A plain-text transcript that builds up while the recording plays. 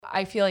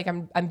I feel like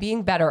I'm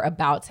being better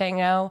about saying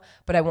no,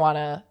 but I want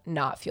to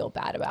not feel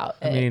bad about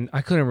it. I mean,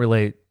 I couldn't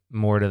relate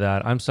more to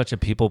that. I'm such a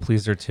people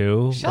pleaser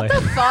too. Shut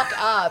the fuck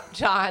up,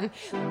 John.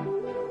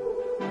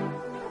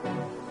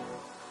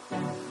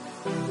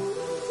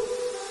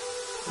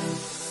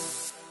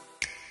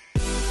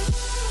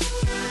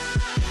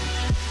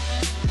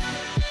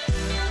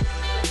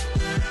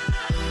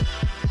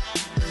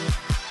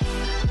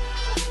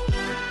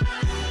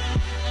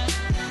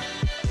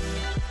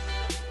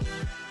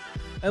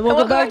 And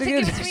welcome back to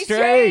Give It To Me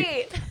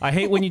Straight. I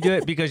hate when you do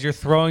it because you're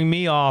throwing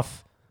me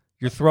off.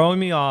 You're throwing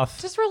me off.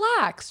 Just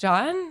relax,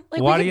 John.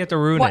 Like, why do you have to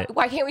ruin it?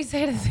 Why can't we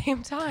say it at the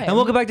same time? And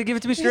welcome back to Give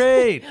It To Me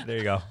Straight. There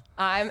you go.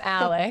 I'm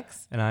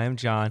Alex. And I am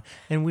John.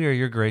 And we are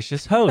your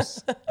gracious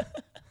hosts.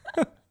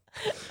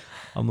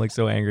 I'm like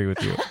so angry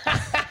with you.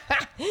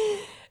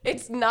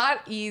 It's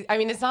not easy. I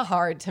mean, it's not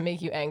hard to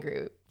make you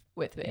angry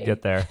with me.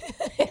 Get there.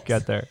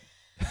 Get there.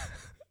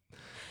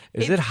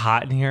 Is it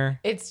hot in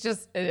here? It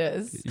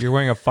is. You're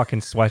wearing a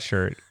fucking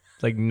sweatshirt.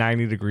 It's like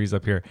 90 degrees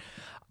up here.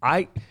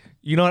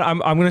 You know what? I'm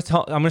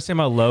gonna say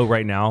my low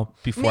right now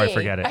before I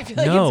forget it. I feel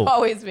like it's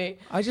always me.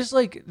 I just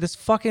like this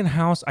fucking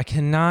house. I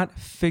cannot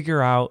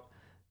figure out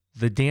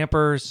the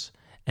dampers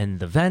and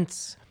the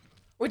vents.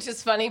 Which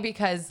is funny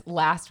because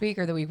last week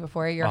or the week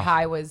before, your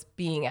high was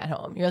being at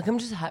home. You're like, I'm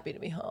just happy to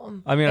be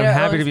home. I mean, I'm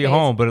happy to be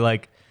home, but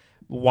like,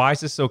 why is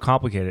this so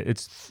complicated?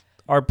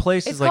 Our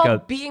place is like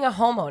called being a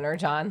homeowner,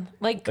 John.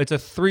 Like, it's a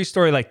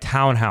 3-story like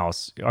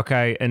townhouse,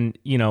 okay? And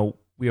you know,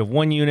 we have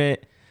one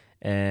unit,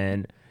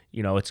 and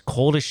you know, it's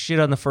cold as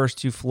shit on the first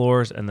 2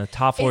 floors, and the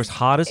top floor is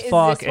hot as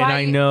fuck. And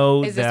I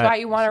know is this why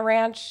you want a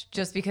ranch?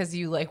 Just because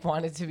you like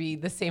want it to be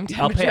the same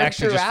temperature? I'll pay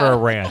extra just for a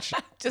ranch.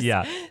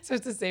 Yeah. So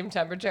it's the same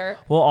temperature.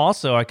 Well,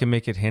 also I can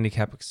make it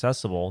handicap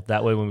accessible.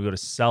 That way, when we go to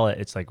sell it,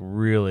 it's like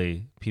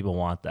really people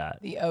want that.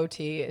 The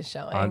OT is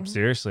showing. I'm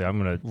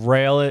gonna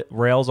rail it.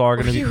 Rails are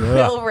gonna be. You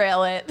will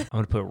rail it. I'm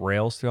gonna put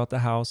rails throughout the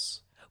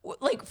house.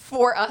 Like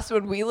for us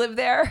when we live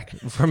there?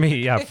 For me,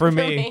 yeah. For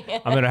me.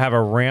 I'm going to have a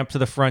ramp to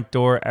the front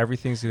door.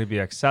 Everything's going to be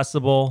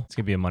accessible. It's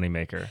going to be a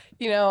moneymaker.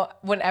 You know,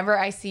 whenever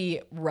I see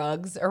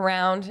rugs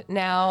around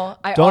now,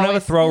 I don't have a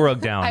throw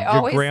rug down.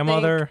 Your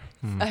grandmother?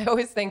 I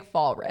always think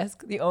fall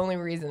risk. The only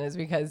reason is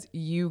because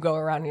you go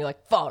around and you're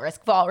like, fall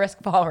risk, fall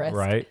risk, fall risk.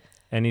 Right.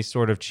 Any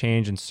sort of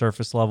change in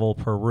surface level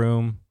per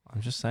room.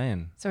 I'm just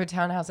saying. So a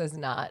townhouse is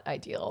not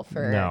ideal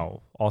for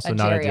No. Also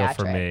not ideal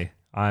for me.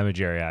 I'm a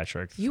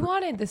geriatric. You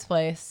wanted this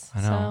place.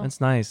 I know. So. It's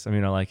nice. I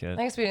mean, I like it.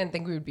 I guess we didn't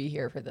think we would be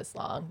here for this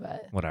long,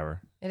 but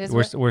whatever. It is.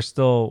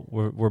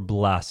 We're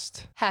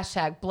blessed.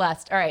 Hashtag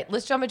blessed. All right,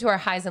 let's jump into our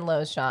highs and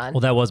lows, Sean.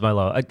 Well, that was my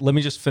low. Let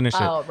me just finish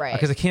it. Oh, right.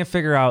 Because I can't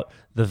figure out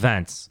the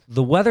vents.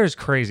 The weather is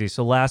crazy.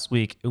 So last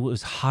week it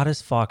was hot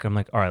as fuck. I'm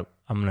like, all right,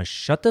 I'm going to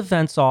shut the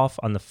vents off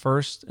on the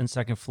first and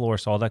second floor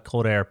so all that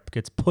cold air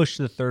gets pushed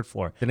to the third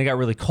floor. Then it got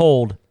really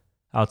cold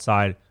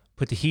outside.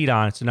 Put the heat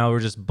on, so now we're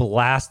just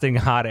blasting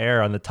hot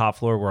air on the top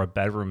floor where our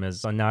bedroom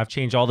is. So now I've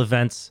changed all the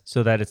vents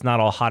so that it's not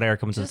all hot air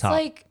coming to the top.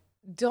 Like,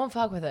 don't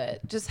fuck with it.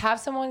 Just have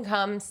someone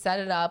come, set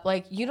it up.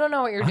 Like, you don't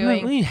know what you're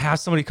doing. We have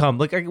somebody come.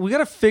 Like, we got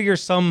to figure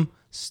some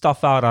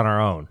stuff out on our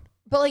own.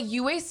 But like,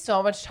 you waste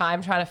so much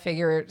time trying to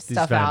figure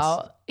stuff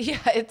out. Yeah,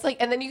 it's like,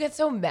 and then you get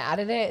so mad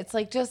at it. It's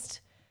like,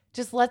 just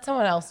let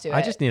someone else do it.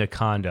 I just need a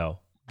condo.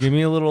 Give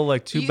me a little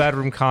like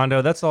 2-bedroom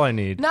condo. That's all I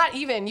need. Not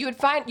even. You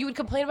would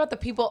complain about the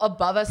people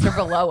above us or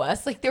below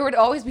us. Like there would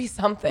always be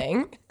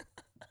something.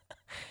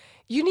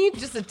 You need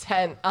just a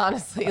tent,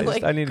 honestly.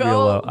 I need to be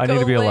alone. I need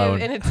to be alone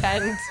in a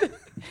tent.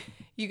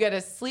 You get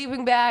a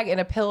sleeping bag and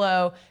a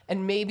pillow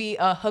and maybe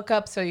a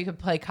hookup so you can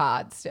play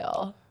COD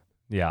still.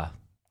 Yeah.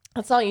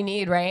 That's all you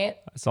need, right?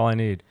 That's all I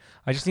need.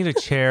 I just need a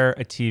chair,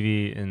 a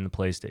TV, and the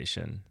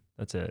PlayStation.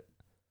 That's it.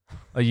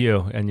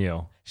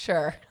 You.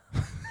 Sure.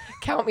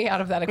 Count me out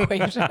of that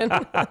equation.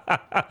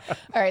 All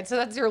right, so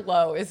that's your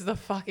low is the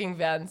fucking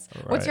vents.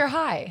 Right. What's your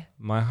high?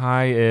 My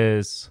high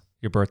is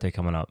your birthday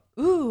coming up.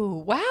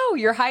 Ooh, wow.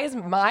 Your high is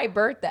my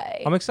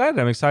birthday. I'm excited.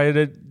 I'm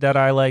excited that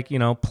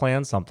I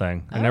plan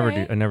something. I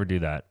never do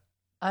that.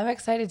 I'm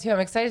excited too. I'm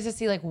excited to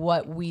see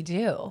what we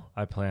do.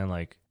 I plan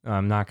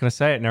I'm not going to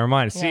say it. Never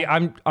mind. Yeah. See,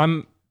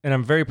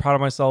 I'm very proud of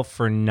myself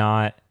for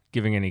not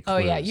giving any clues. Oh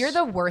yeah, you're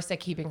the worst at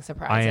keeping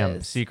surprises. I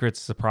am. Secrets,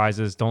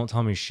 surprises. Don't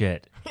tell me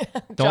shit.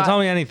 Don't tell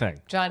me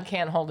anything. John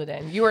can't hold it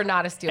in. You are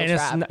not a steel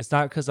trap. It's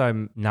not because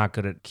I'm not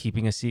good at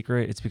keeping a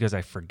secret. It's because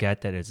I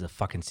forget that it's a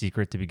fucking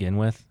secret to begin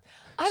with.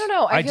 I don't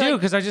know. I do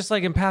because I just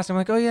in past I'm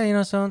like, oh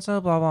yeah, so and so,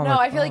 blah blah. No,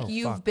 I feel like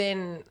you've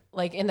been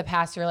in the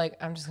past. You're like,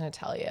 I'm just gonna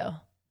tell you.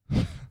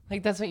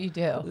 That's what you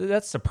do.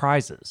 That's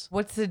surprises.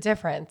 What's the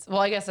difference?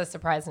 Well, I guess a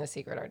surprise and a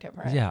secret are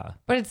different. Yeah.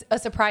 But a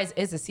surprise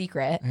is a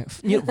secret.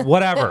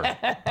 Whatever.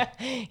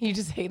 You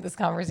just hate this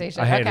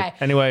conversation. I hate it.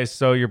 Anyway,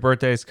 so your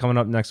birthday is coming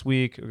up next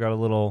week. We got a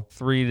little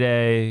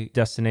 3-day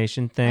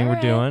destination thing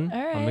we're doing.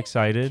 All right. I'm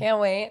excited.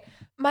 Can't wait.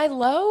 My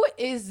low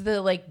is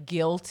the like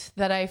guilt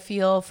that I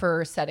feel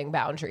for setting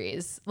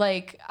boundaries.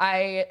 Like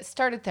I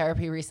started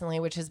therapy recently,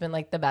 which has been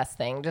like the best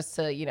thing, just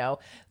to,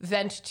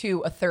 vent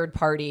to a third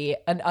party,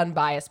 an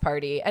unbiased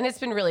party. And it's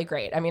been really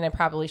great. I mean, I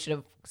probably should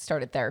have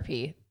started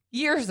therapy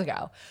years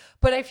ago,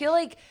 but I feel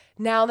like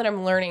now that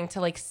I'm learning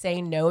to like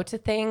say no to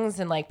things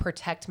and like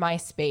protect my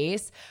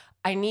space,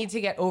 I need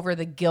to get over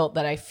the guilt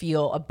that I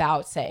feel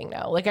about saying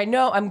no. Like I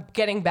know I'm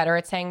getting better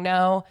at saying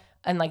no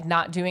and like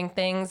not doing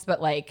things,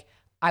 but like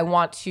I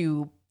want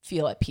to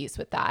feel at peace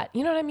with that.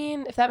 You know what I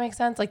mean? If that makes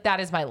sense. Like that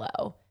is my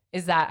low,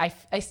 is that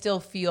I still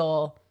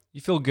feel.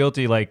 You feel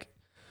guilty like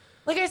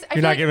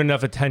you're not giving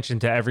enough attention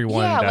to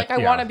everyone. Yeah, I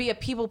want to be a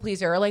people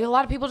pleaser. Like a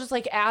lot of people just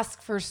like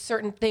ask for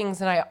certain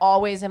things and I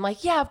always am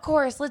like, yeah, of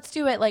course, let's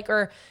do it. Like,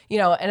 or,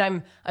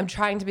 and I'm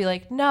trying to be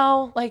like,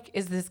 no, like,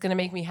 is this going to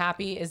make me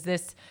happy? Is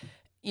this,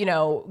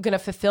 going to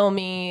fulfill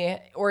me,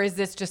 or is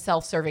this just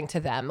self-serving to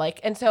them? Like,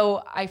 and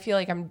so I feel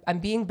like I'm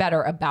being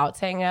better about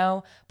saying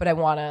no, but I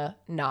want to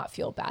not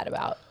feel bad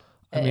about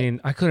it. I mean,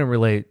 I couldn't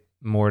relate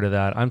more to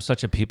that. I'm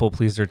such a people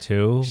pleaser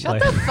too.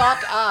 Shut the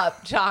fuck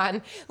up,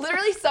 John.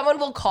 Literally, someone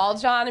will call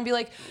John and be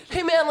like,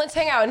 hey man, let's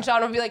hang out. And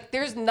John will be like,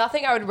 there's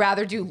nothing I would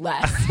rather do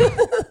less.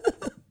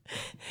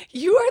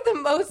 You are the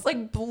most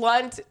like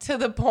blunt to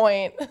the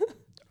point.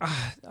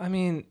 I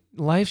mean,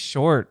 life's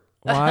short.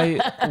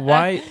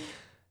 Why?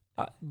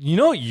 You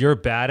know what you're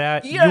bad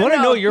at? You want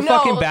to know what you're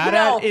fucking bad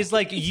at? Is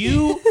like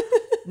you,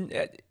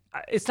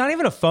 it's not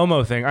even a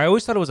FOMO thing. I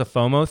always thought it was a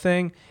FOMO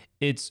thing.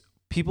 It's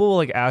people will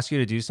like ask you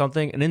to do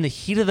something, and in the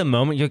heat of the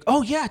moment, you're like,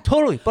 oh yeah,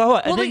 totally, blah,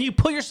 blah. And then you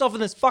put yourself in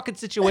this fucking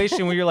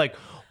situation where you're like,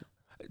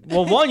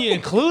 well, one, you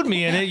include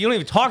me in it. You don't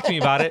even talk to me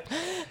about it.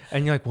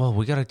 And you're like, well,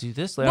 we got to do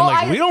this. Well, I'm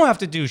like, we don't have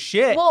to do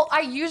shit. Well,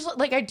 I usually,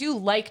 like, I do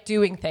like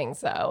doing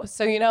things, though.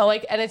 So,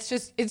 like, and it's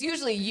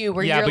usually you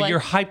where you're like. Yeah, but you're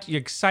hyped, you're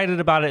excited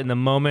about it in the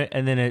moment,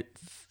 and then it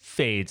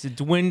fades. It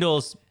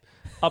dwindles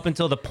up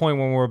until the point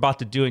when we're about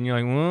to do it, and you're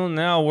like, well,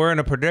 now we're in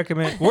a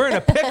predicament. We're in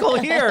a pickle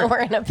here.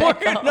 We're in a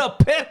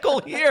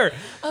pickle here.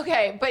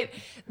 Okay, but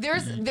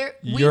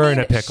you're in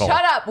a pickle.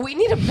 Shut up. We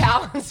need a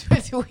balance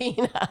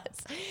between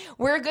us.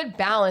 We're a good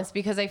balance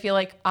because I feel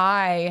like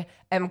I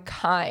am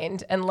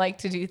kind and like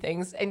to do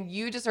things, and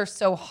you just are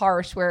so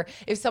harsh where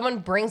if someone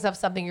brings up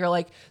something, you're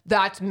like,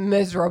 that's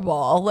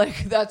miserable.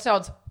 Like, that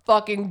sounds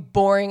fucking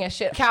boring as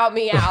shit. Count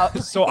me out.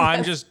 So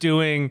I'm just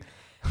doing...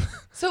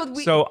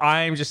 So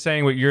I'm just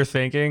saying what you're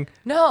thinking?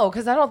 No,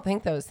 because I don't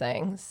think those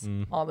things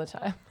all the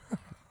time.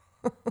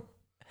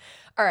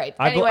 All right.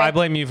 I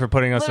blame you for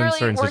putting us in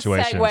certain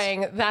situations.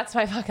 Segueing. That's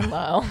my fucking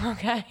low.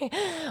 Okay.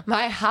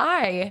 My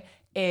high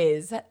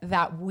is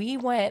that we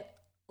went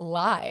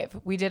live.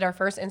 We did our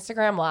first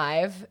Instagram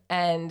live,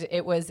 and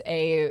it was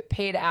a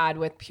paid ad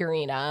with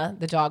Purina,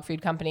 the dog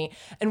food company.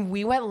 And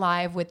we went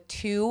live with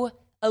 2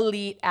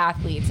 elite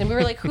athletes, and we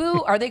were like,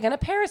 who are they going to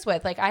pair us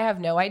with? Like, I have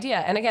no idea.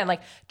 And again,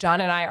 like,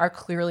 John and I are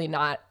clearly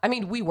not, I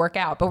mean, we work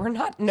out, but we're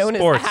not known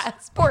as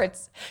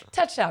sports.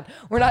 Touchdown.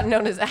 We're not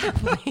known as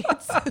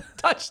athletes.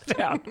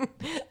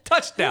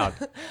 Touchdown.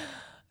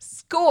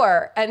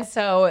 Score. And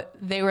so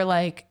they were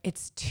like,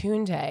 it's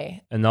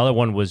Tunde. Another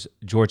one was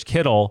George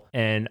Kittle,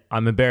 and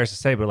I'm embarrassed to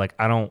say, but like,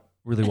 I don't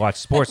really watch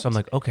sports. So I'm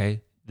like,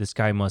 okay, this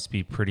guy must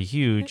be pretty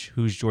huge.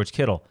 Who's George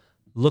Kittle?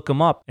 Look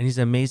him up, and he's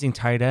an amazing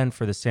tight end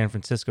for the San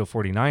Francisco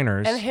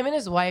 49ers. And him and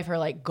his wife are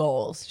like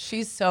goals.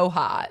 She's so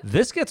hot.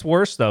 This gets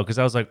worse, though, because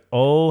I was like,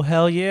 oh,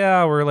 hell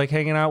yeah. We're like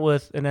hanging out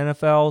with an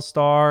NFL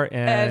star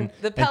and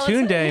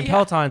Tunde and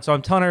Peloton. So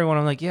I'm telling everyone,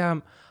 I'm like, yeah,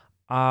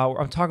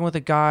 I'm talking with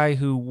a guy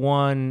who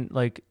won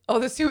like...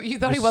 Oh, you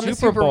thought he won the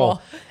Super Bowl.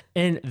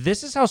 And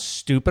this is how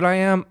stupid I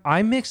am.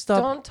 I mixed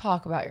up... Don't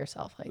talk about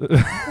yourself like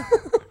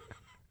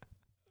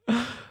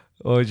that.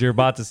 Oh, you're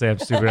about to say I'm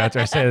stupid after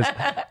I say this.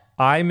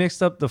 I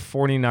mixed up the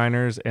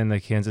 49ers and the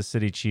Kansas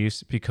City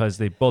Chiefs because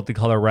they both the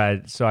color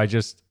red. So I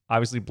just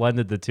obviously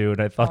blended the two, and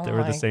I thought they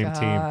were the same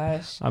team.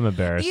 I'm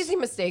embarrassed. Easy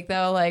mistake,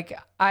 though. Like,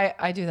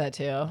 I do that,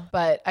 too.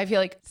 But I feel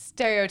like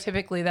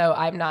stereotypically, though,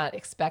 I'm not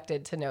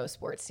expected to know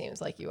sports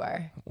teams like you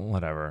are.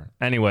 Whatever.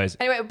 Anyway,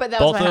 but that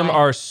both was of them high.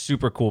 are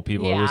super cool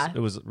people. Yeah. It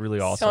was really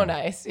awesome. So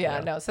nice.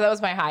 Yeah, no. So that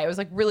was my high. It was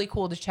like really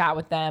cool to chat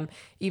with them,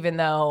 even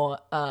though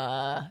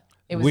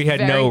it was we had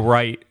no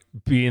right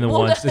being the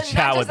ones to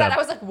chat with them. I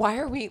was like, why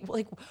are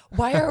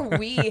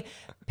we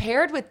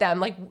paired with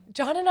them? Like,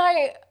 John and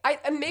I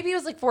maybe it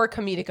was like for a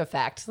comedic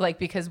effect, like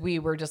because we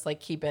were just like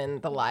keeping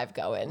the live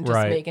going,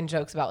 just making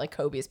jokes about like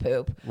Kobe's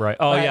poop. Right.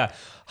 Oh, yeah.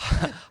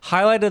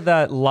 Highlighted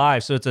that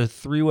live. So it's a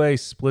 3-way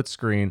split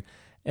screen.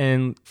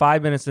 And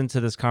 5 minutes into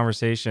this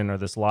conversation or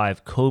this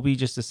live, Kobe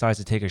just decides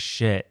to take a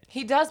shit.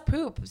 He does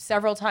poop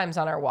several times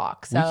on our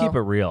walk. So we keep it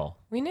real.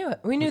 We knew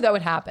it. We knew that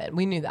would happen.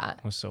 We knew that.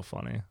 It was so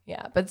funny.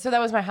 Yeah. But so that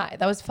was my high.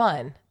 That was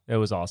fun. It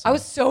was awesome. I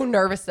was so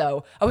nervous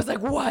though. I was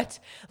like, what?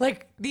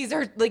 Like, these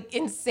are like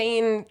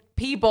insane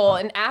people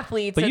and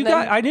athletes. But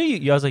I knew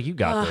you. I was like, you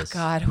got this. Oh,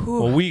 God.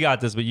 Well, we got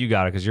this, but you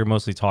got it because you're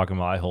mostly talking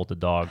while I hold the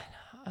dog.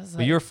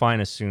 But you're fine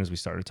as soon as we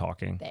started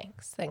talking.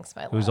 Thanks,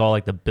 my love. It was all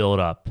like the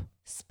build up.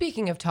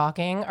 Speaking of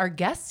talking, our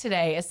guest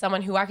today is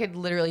someone who I could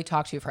literally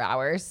talk to for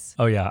hours.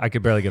 Oh yeah, I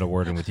could barely get a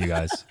word in with you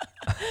guys.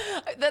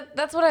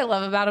 That's what I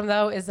love about him,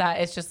 though, is that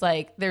it's just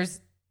like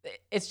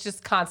it's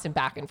just constant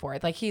back and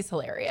forth. Like, he's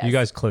hilarious. You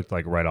guys clicked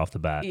like right off the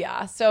bat.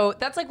 Yeah. So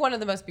that's like one of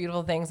the most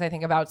beautiful things I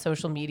think about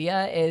social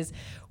media is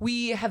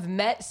we have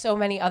met so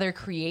many other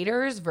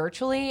creators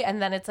virtually.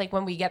 And then it's like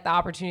when we get the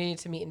opportunity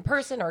to meet in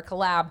person or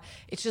collab,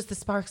 it's just the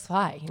sparks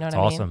fly. You know what I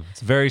mean? Awesome.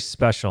 It's very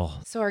special.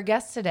 So our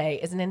guest today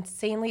is an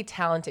insanely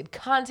talented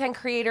content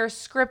creator,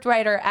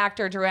 scriptwriter,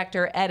 actor,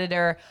 director,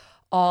 editor,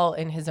 all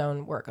in his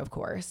own work, of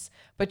course.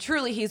 But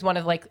truly, he's one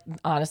of, like,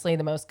 honestly,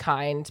 the most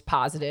kind,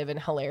 positive, and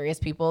hilarious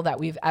people that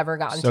we've ever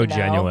gotten to know. So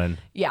genuine.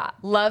 Yeah.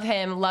 Love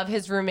him. Love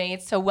his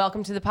roommates. So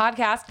welcome to the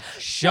podcast,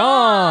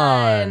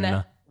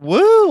 Sean.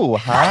 Woo!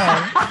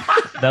 Hi.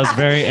 That was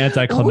very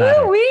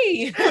anticlimactic.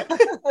 Woo-wee.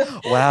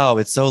 Wow,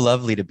 it's so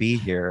lovely to be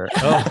here.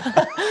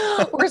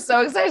 We're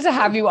so excited to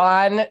have you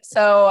on.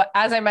 So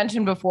as I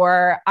mentioned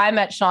before, I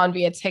met Sean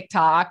via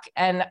TikTok,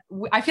 and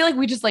I feel like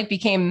we just like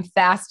became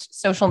fast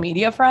social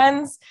media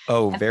friends.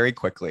 Oh, very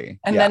quickly.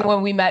 And then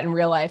when we met in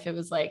real life, it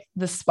was like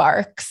the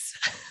sparks.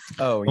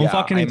 Oh, Don't yeah.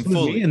 fucking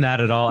include me in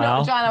that at all, No,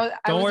 Al. John,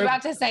 I was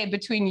about to say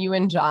between you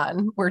and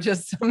John, we're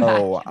just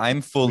Oh,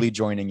 I'm fully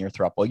joining your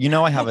throuple. You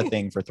know I have a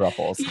thing for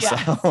thruples.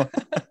 Yes. So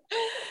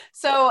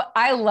So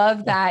I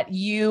love that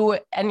you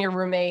and your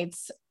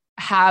roommates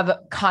have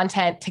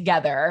content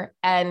together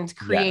and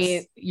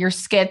create your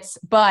skits,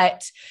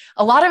 but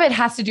a lot of it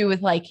has to do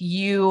with like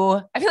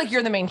you. I feel like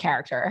you're the main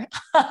character,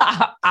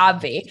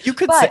 Obvi. you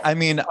could But- say, I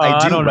mean, I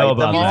don't know write about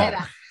them You'll all. say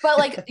that. But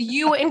like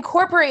you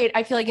incorporate,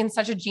 I feel like in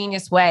such a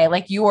genius way,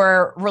 like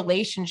your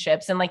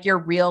relationships and like your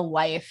real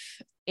life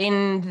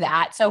in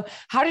that. So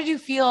how did you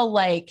feel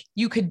like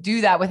you could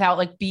do that without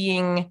like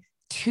being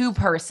too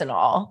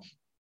personal?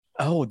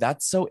 Oh,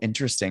 that's so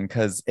interesting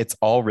because it's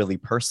all really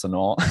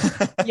personal.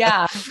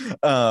 Yeah.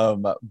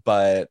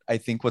 But I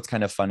think what's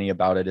kind of funny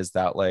about it is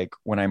that like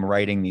when I'm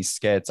writing these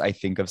skits, I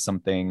think of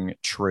something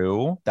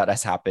true that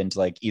has happened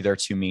like either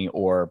to me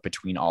or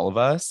between all of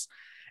us.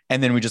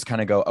 And then we just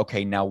kind of go,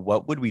 okay, now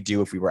what would we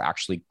do if we were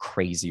actually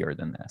crazier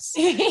than this?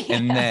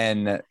 And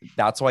then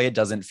that's why it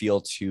doesn't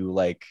feel too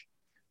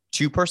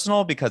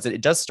personal, because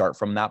it does start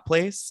from that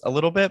place a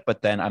little bit,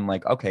 but then I'm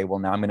like, okay, well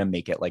now I'm going to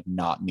make it like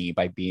not me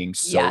by being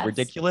so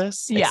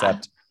ridiculous. Yeah.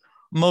 Except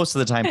most of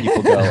the time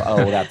people go,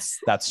 oh,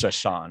 that's just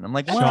Sean. I'm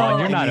like, well, Sean,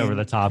 you're I not mean, over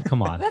the top.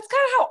 Come on. That's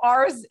kind of how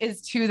ours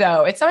is too,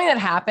 though. It's something that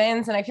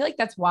happens. And I feel like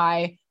that's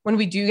why when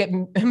we do get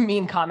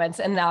mean comments,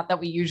 and not that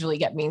we usually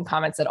get mean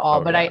comments at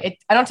all, but I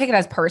don't take it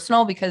as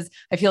personal because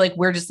I feel like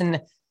we're just in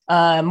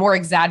a more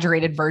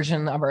exaggerated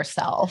version of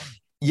ourselves.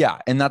 Yeah.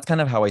 And that's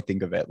kind of how I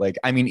think of it. Like,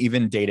 I mean,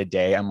 even day to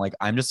day, I'm like,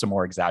 I'm just a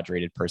more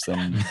exaggerated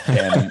person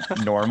than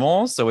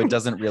normal. So it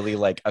doesn't really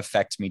like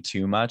affect me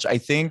too much. I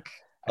think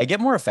I get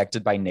more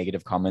affected by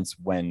negative comments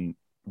when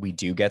we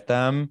do get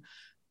them,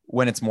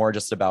 when it's more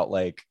just about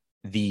like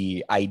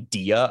the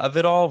idea of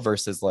it all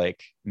versus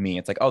like me.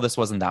 It's like, oh, this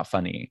wasn't that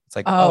funny. It's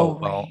like, well,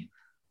 right.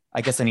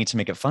 I guess I need to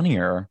make it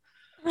funnier.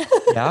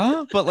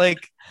 Yeah. But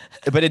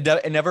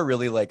it never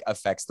really like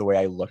affects the way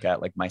I look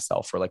at like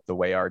myself or like the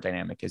way our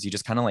dynamic is. You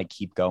just kind of like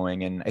keep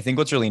going. And I think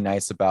what's really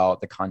nice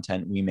about the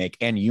content we make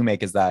and you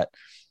make is that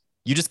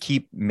you just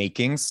keep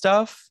making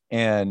stuff.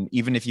 And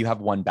even if you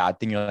have one bad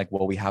thing, you're like,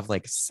 well, we have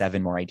like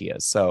 7 more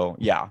ideas. So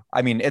yeah,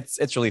 I mean,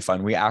 it's really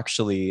fun. We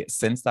actually,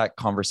 since that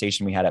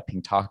conversation we had at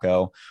Pink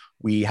Taco,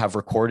 we have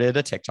recorded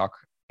a TikTok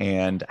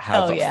and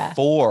have 3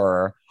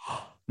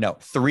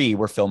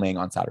 we're filming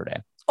on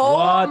Saturday. Oh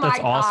What? my That's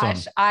awesome.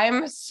 gosh.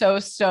 I'm so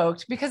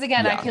stoked because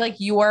again, I feel like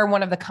you are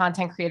one of the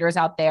content creators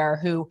out there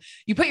who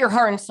you put your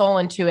heart and soul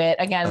into it.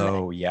 Again,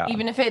 Oh yeah.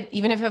 even if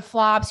it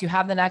flops, you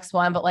have the next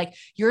one. But like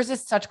yours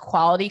is such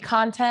quality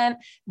content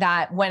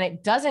that when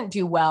it doesn't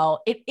do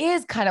well, it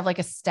is kind of like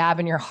a stab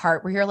in your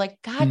heart where you're like,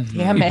 God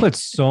damn You it. put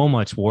so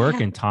much work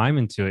and time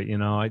into it. You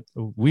know,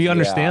 we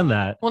understand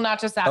that. Well,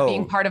 not just that,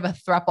 being part of a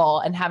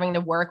throuple and having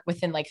to work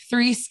within like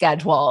 3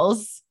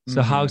 schedules.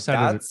 So how Mhm.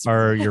 excited That's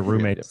are your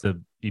really roommates to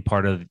be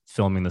part of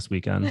filming this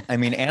weekend? I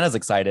mean, Anna's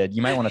excited.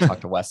 You might want to talk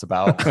to Wes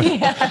about.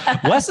 Yeah.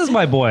 Wes is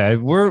my boy.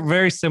 We're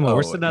very similar. We're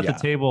Oh, sitting at yeah. the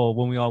table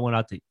when we all went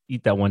out to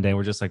eat that one day.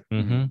 We're just like,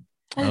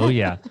 oh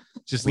yeah,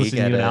 just We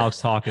listening to get you and it.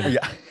 Alex talking.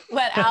 Yeah.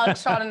 Let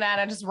Alex, Sean, and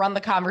Anna just run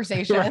the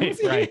conversations.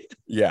 Right.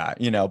 Yeah,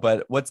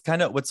 but what's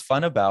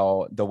fun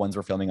about the ones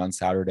we're filming on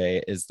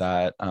Saturday is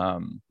that I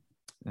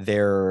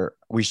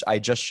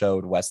just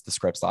showed Wes the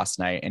scripts last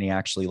night and he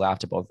actually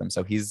laughed at both of them,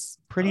 so he's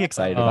pretty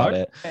excited about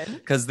it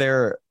because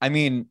they're, I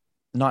mean,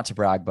 not to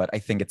brag, but I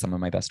think it's some of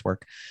my best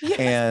work.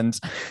 And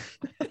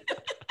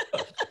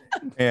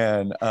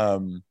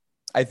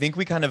I think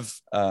we kind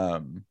of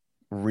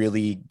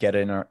really get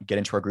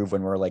into our groove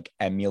when we're like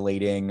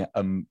emulating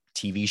a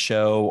TV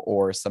show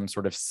or some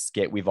sort of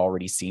skit we've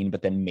already seen,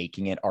 but then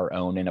making it our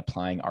own and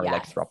applying our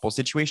like throuple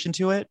situation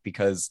to it,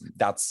 because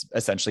that's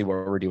essentially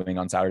what we're doing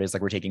on Saturdays.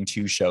 Like we're taking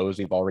 2 shows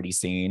we've already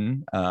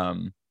seen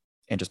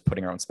and just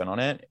putting our own spin on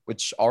it,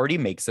 which already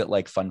makes it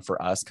like fun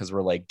for us because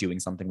we're like doing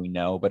something we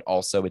know, but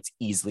also it's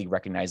easily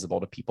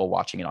recognizable to people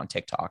watching it on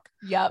TikTok.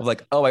 Yep.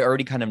 Like, oh, I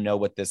already kind of know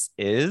what this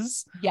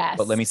is. Yes.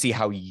 But let me see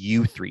how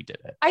you three did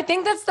it. I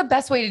think that's the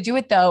best way to do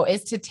it though,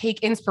 is to take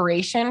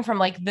inspiration from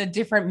like the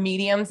different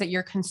mediums that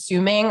you're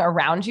consuming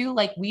around you.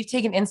 Like we've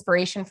taken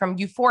inspiration from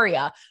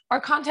Euphoria. Our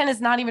content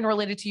is not even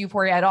related to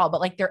Euphoria at all, but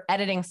like their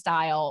editing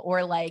style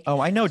or like. Oh,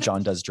 I know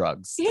John does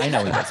drugs. I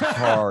know he does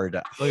hard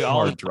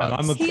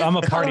drugs. I'm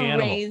a party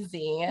animal.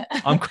 Crazy.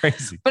 I'm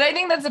crazy. But I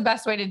think that's the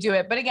best way to do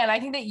it. But again,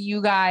 I think that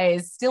you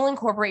guys still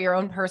incorporate your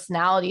own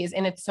personalities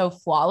and it's so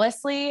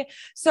flawlessly.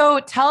 So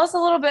tell us a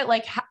little bit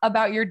like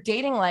about your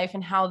dating life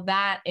and how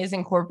that is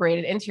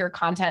incorporated into your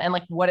content and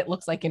like what it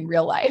looks like in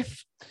real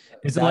life.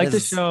 Is it like the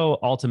show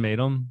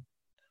Ultimatum?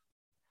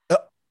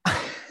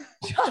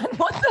 John,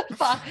 what the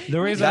fuck?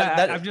 The reason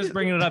I'm just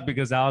bringing it up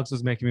because Alex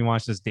was making me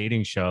watch this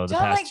dating show the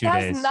past 2 days.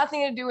 That has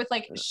nothing to do with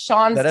like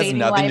Sean's that has dating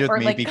nothing life to do with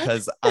me like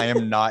because I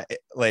am not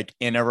like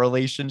in a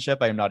relationship.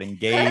 I am not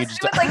engaged.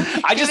 With, like,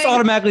 I just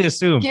automatically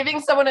assumed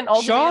giving someone an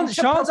ultimatum.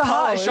 Sean's a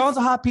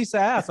hot piece of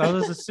ass. I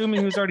was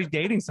assuming he was already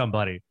dating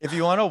somebody. If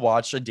you want to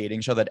watch a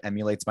dating show that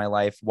emulates my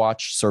life,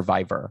 watch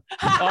Survivor.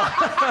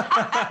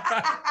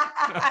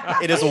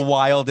 It is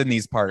wild in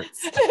these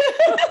parts.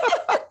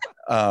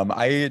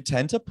 I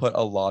tend to put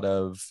a lot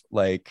of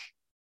like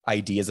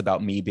ideas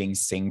about me being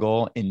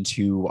single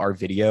into our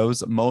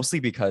videos, mostly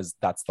because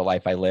that's the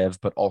life I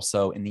live, but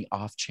also in the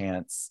off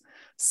chance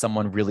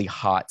someone really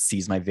hot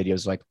sees my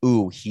videos like,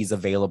 ooh, he's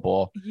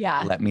available.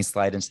 Yeah. Let me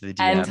slide into the DMs.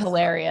 And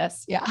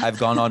hilarious. Yeah. I've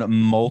gone on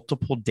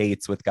multiple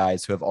dates with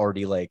guys who have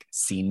already like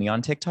seen me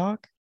on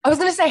TikTok. I was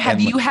going to say,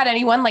 have you had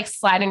anyone like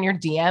slide in your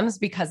DMs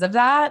because of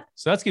that?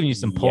 So that's giving you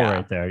some pull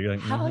right there. You're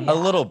like, a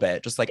little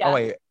bit, just like,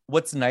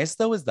 what's nice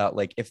though, is that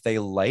like, if they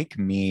like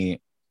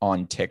me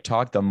on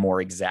TikTok, the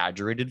more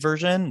exaggerated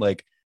version,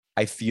 like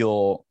I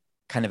feel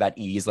kind of at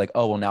ease, like,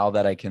 oh, well, now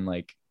that I can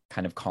like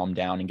kind of calm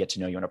down and get to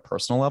know you on a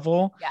personal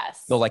level,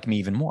 they'll like me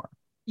even more.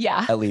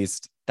 Yeah. At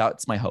least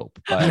that's my hope.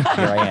 But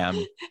here I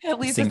am, at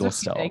least single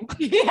still.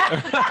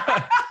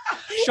 Yeah.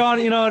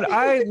 Sean, you know what?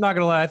 I'm not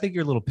going to lie. I think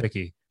you're a little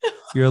picky.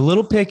 You're a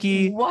little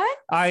picky. What?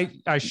 I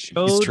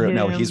showed He's true. him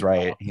No, he's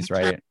right. He's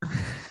right.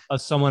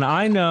 Someone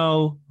I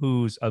know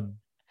who's a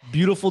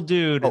beautiful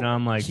dude. And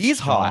I'm like, he's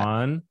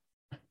Sean,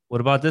 hot.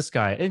 What about this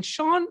guy? And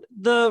Sean,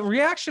 the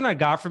reaction I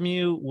got from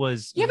you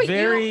was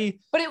very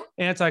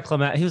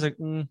anticlimactic. He was like,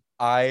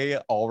 I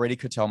already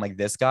could tell him like,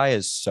 this guy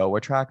is so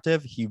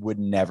attractive. He would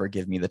never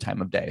give me the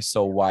time of day.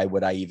 So why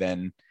would I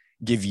even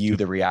give you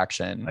the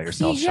reaction about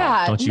yourself?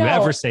 Yeah, don't you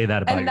ever say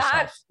that about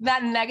yourself.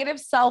 That negative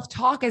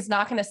self-talk is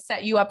not going to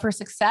set you up for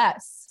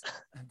success.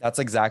 That's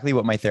exactly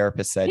what my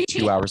therapist said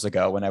 2 hours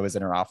ago when I was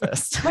in her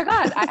office. Oh my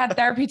God, I had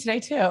therapy today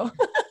too.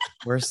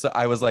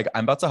 I was like,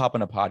 I'm about to hop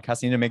on a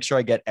podcast. I need to make sure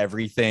I get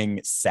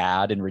everything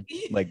sad and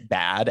like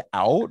bad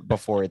out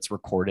before it's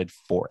recorded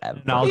forever.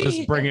 And I'll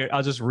just bring it.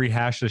 I'll just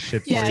rehash this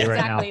shit for you right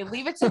now. Exactly.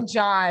 Leave it to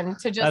John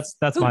to just.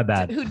 That's my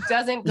bad. Who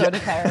doesn't go to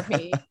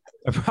therapy?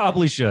 I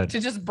probably should. To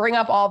just bring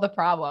up all the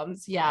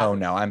problems. Yeah. Oh,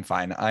 no, I'm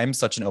fine. I'm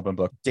such an open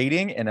book.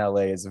 Dating in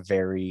LA is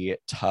very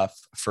tough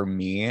for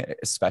me,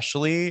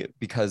 especially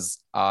because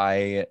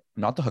I'm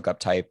not the hookup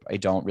type. I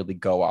don't really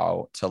go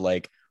out to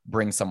like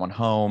bring someone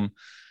home.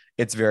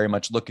 It's very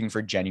much looking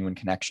for genuine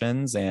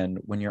connections. And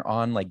when you're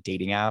on like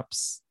dating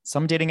apps,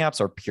 some dating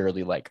apps are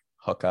purely like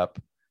hookup.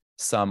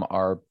 Some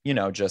are,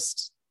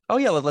 just, oh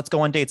yeah, let's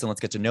go on dates and let's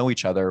get to know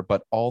each other.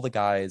 But all the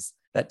guys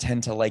that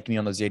tend to like me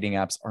on those dating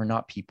apps are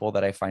not people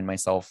that I find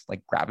myself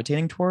like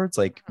gravitating towards,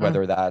 like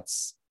whether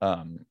that's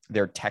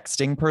their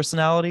texting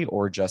personality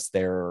or just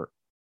their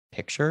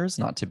pictures,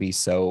 not to be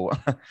so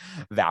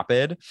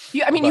vapid.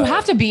 You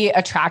have to be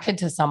attracted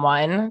to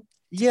someone.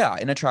 Yeah,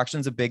 and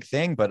attraction's a big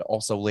thing, but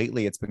also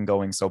lately it's been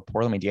going so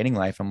poorly in my dating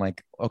life. I'm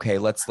like, okay,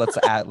 let's bring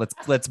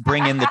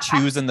in the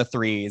 2s and the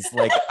 3s.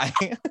 Like,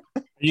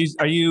 is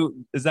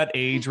that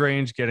age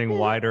range getting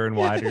wider and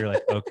wider? You're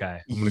like, okay,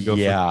 I'm gonna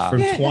go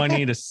from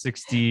 20 to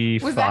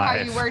 65. Was that how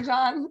you were,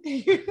 John?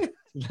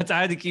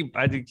 I had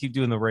to keep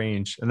doing the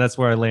range, and that's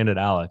where I landed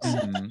Alex.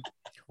 Mm-hmm.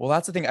 Well,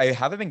 that's the thing. I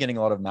haven't been getting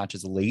a lot of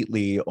matches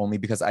lately, only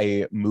because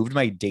I moved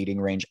my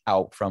dating range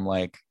out from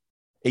like.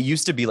 It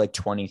used to be like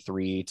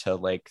 23 to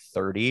like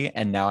 30,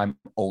 and now I'm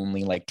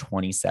only like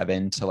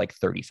 27 to like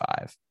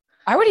 35.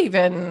 I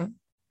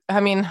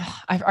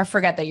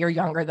forget that you're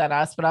younger than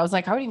us, but I was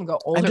like, I would even go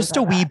older. I'm just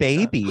a wee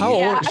baby.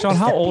 Sean,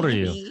 how old are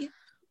you?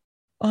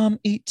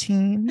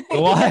 18.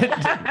 What?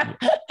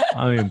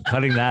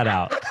 Cutting that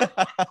out.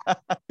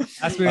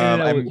 That's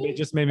it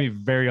just made me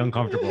very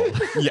uncomfortable.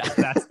 Yeah,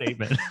 that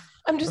statement.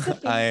 I'm just a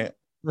baby.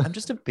 I'm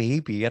just a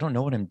baby. I don't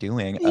know what I'm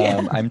doing.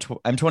 Yeah. I'm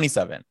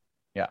 27.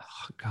 Yeah.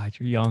 Oh, God,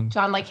 you're young.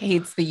 John like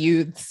hates the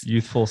youths.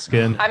 Youthful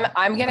skin.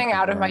 I'm getting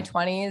out of my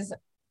 20s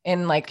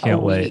in like Can't a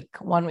wait. week.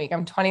 1 week.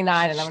 I'm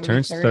 29 and I'm gonna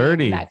turns be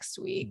 30 next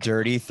week.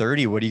 Dirty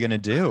 30. What are you gonna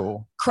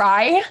do?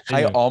 Cry?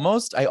 I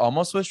almost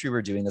wish we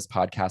were doing this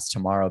podcast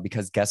tomorrow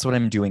because guess what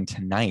I'm doing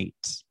tonight?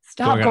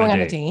 Stop going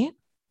on a date.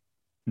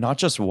 not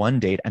just one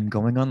date. I'm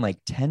going on like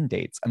 10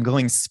 dates. I'm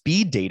going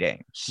speed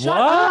dating. Shut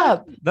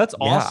up. That's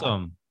Yeah.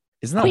 awesome.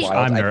 Isn't that Wait,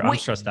 wild? I'm Wait,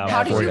 stressed out.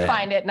 How did for you it.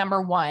 find it?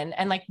 Number one.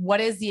 And like,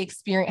 what is the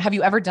experience? Have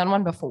you ever done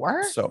one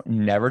before? So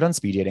never done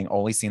speed dating,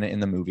 only seen it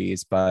in the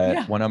movies. But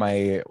Yeah. one of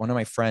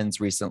my friends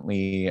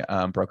recently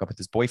broke up with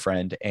his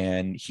boyfriend,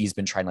 and he's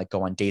been trying to like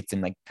go on dates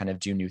and like kind of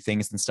do new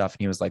things and stuff.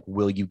 And he was like,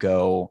 "Will you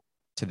go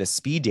to this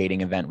speed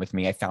dating event with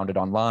me?" I found it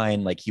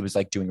online. Like he was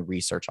like doing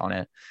research on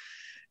it,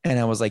 and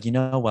I was like, you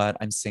know what?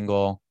 I'm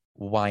single.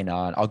 Why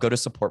not? I'll go to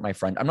support my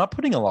friend. I'm not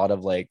putting a lot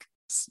of like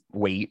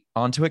weight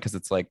onto it because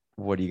it's like,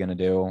 what are you gonna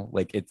do?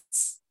 Like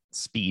it's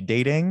speed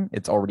dating.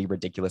 It's already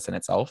ridiculous in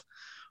itself.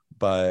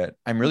 But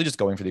I'm really just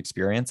going for the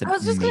experience, and I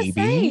was just maybe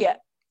gonna say,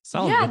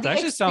 It the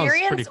actually sounds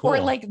pretty experience cool. or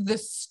like the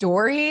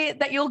story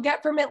that you'll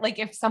get from it. Like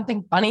if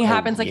something funny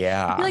happens, like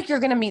I feel like you're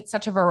gonna meet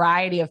such a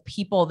variety of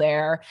people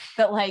there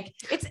that like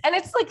it's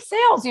like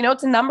sales,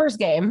 it's a numbers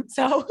game.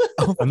 So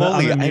I'm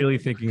immediately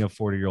thinking of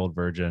 40-year-old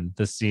virgin,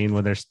 the scene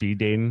when they're speed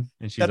dating,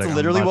 and she's that's like,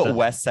 literally what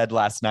Wes said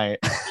last night.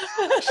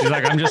 She's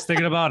like, I'm just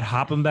thinking about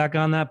hopping back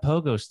on that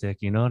pogo stick.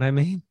 You know what I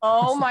mean?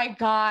 Oh my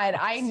God.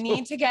 I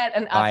need to get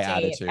an My update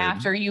attitude.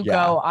 after you Yeah.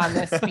 go on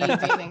this speed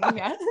dating.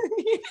 Yeah.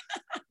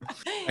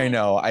 I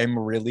know.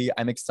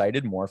 I'm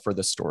excited more for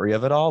the story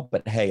of it all.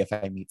 But hey, if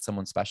I meet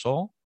someone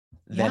special,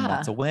 then Yeah.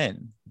 that's a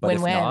win. But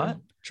Win-win. if not,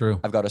 True.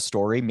 I've got a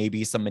story,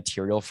 maybe some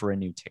material for a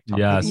new TikTok.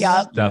 Yes, video,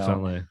 Yep.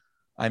 definitely.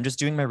 I'm just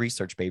doing my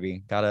research,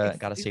 baby. Gotta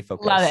stay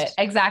focused. Love it.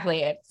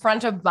 Exactly.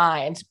 Front of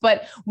mind.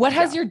 But what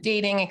has Yeah. your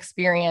dating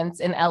experience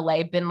in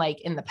LA been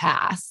like in the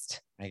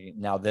past?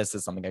 Now this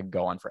is something I can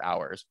go on for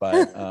hours,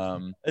 but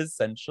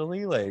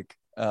essentially like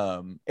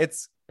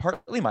it's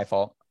partly my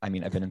fault. I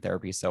mean, I've been in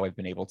therapy, so I've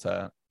been able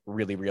to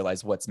really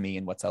realize what's me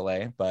and what's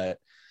LA. But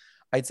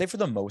I'd say for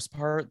the most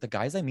part, the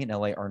guys I meet in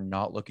LA are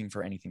not looking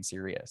for anything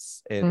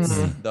serious. It's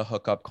Mhm. the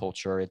hookup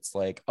culture. It's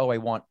like, oh, I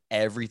want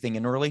everything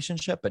in a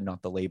relationship, but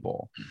not the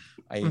label.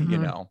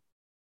 Mhm.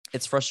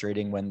 It's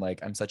frustrating when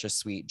like I'm such a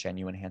sweet,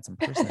 genuine, handsome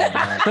person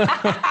that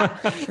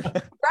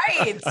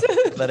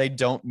Right. I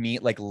don't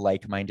meet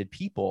like-minded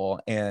people.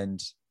 And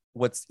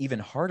what's even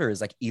harder is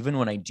like, even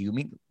when I do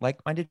meet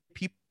like-minded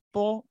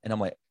people and I'm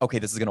like, okay,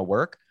 this is going to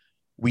work,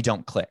 we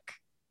don't click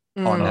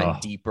on Mm.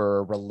 that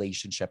deeper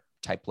relationship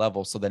type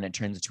level. So then it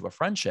turns into a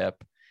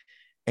friendship.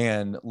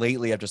 And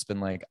lately I've just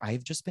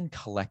been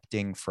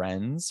collecting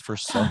friends for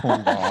so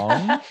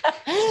long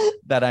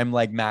that I'm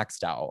like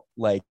maxed out.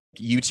 Like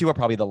you two are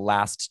probably the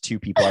last two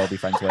people I will be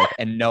friends with,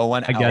 and no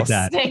one I get else.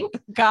 that. Thank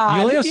God.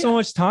 You only have so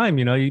much time,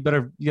 you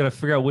gotta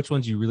figure out which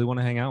ones you really want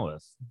to hang out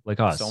with,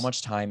 like us. So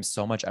much time,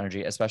 so much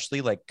energy,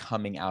 especially like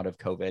coming out of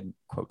COVID,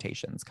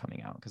 quotations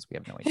coming out because we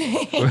have no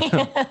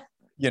idea.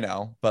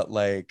 But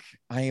like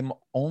I'm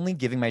only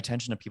giving my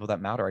attention to people that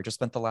matter. I just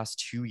spent the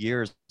last 2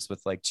 years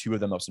with like two of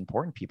the most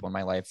important people in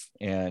my life,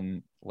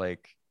 and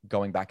like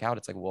going back out,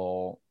 it's like,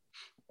 well,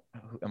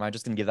 am I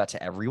just gonna give that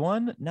to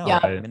everyone? No, Yeah.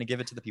 I'm gonna give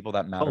it to the people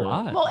that matter.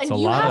 Well, It's and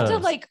a you lot have to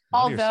of- like,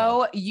 know yourself.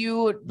 although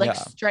you like Yeah.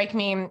 strike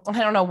me, I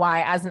don't know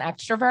why, as an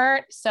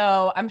extrovert.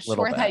 So I'm Little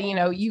sure bit. that,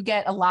 you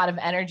get a lot of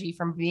energy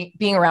from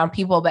being around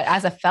people, but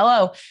as a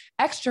fellow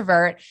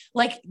extrovert,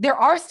 like there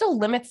are still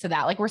limits to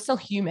that. Like we're still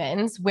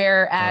humans,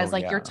 whereas Oh,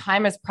 like your yeah.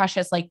 time is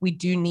precious. Like we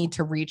do need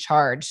to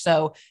recharge.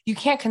 So you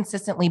can't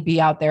consistently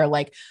be out there,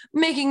 like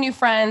making new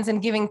friends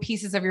and giving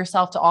pieces of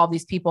yourself to all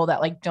these people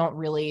that like don't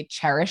really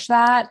cherish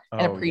that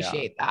and Oh, yeah.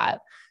 appreciate that. Well,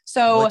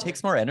 So it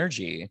takes more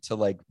energy to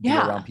like be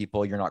Yeah. around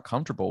people you're not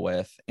comfortable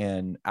with.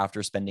 And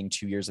after spending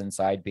 2 years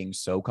inside being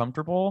so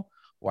comfortable,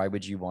 why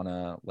would you want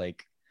to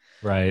like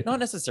Right. not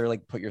necessarily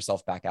put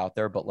yourself back out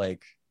there, but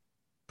like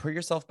put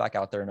yourself back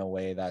out there in a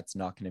way that's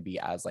not going to be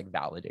as like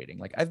validating.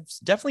 Like I've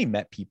definitely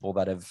met people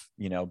that have,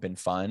 been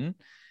fun,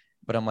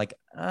 but I'm like,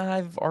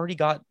 I've already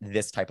got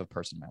this type of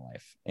person in my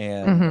life,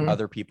 and Mhm.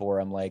 other people where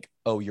I'm like,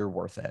 oh, you're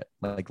worth it.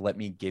 Like, let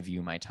me give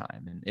you my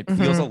time. And it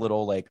feels a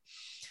little like,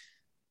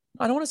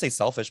 I don't want to say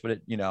selfish, but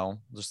it,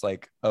 just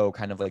like, oh,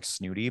 kind of like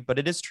snooty, but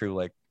it is true.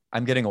 Like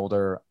I'm getting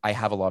older. I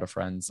have a lot of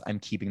friends. I'm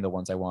keeping the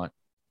ones I want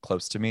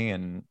close to me,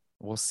 and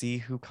we'll see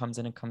who comes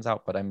in and comes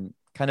out. But I'm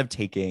kind of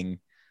taking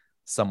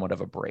somewhat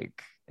of a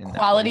break in that way,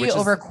 quality which is-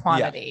 over yeah.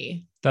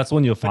 quantity. That's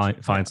when you'll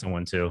find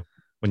someone too,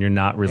 when you're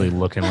not really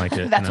looking like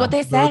it. That's what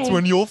they say.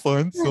 you'll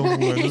find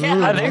someone.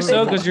 Yeah, I think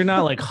so, because you're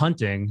not like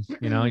hunting.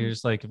 You're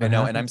just like, if I it know,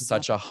 happens, and I'm it's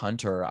such a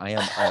hunter. I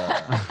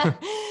am.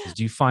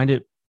 Do you find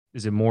it?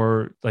 Is it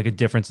more like a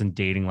difference in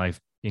dating life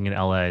being in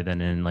LA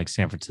than in like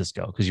San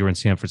Francisco? Because you were in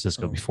San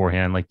Francisco Oh.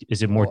 beforehand. Like,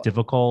 is it more Well,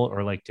 difficult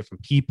or like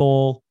different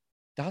people?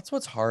 That's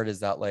what's hard is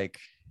that like,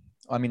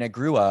 I mean, I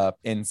grew up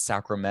in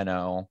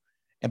Sacramento,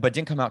 but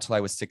didn't come out till I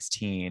was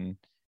 16.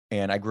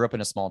 And I grew up in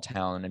a small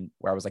town and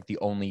where I was like the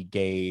only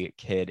gay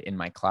kid in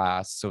my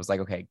class. So it was like,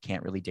 okay,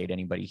 can't really date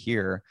anybody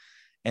here.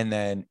 And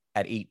then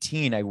at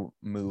 18, I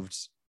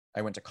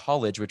went to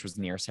college, which was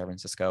near San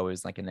Francisco. It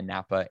was like in the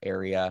Napa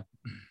area.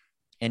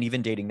 And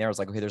even dating there, I was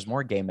like, okay, there's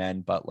more gay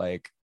men, but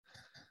like,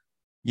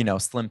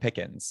 slim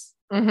pickings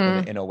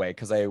Mhm. in a way.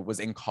 Cause I was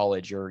in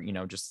college, you're,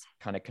 just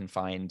kind of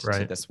confined to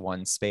Right. this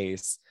one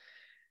space.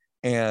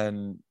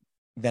 And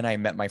then I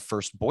met my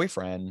first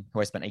boyfriend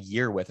who I spent a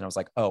year with, and I was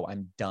like, oh,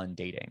 I'm done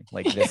dating.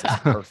 Like, this is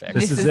perfect.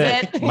 This is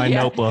it. My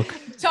notebook. Talk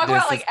This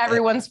about like is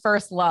everyone's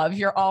first love.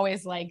 You're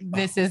always like,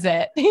 this is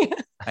it.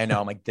 I know.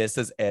 I'm like, this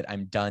is it.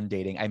 I'm done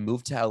dating. I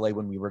moved to LA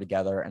when we were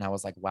together, and I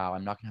was like, wow,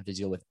 I'm not gonna have to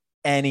deal with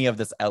any of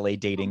this LA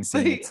dating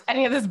scene.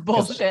 Any of this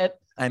bullshit.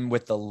 I'm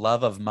with the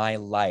love of my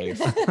life.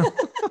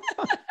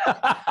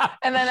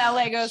 And then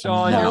LA goes,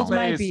 Sean, your hold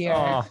my face. beer.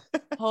 Oh,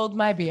 Hold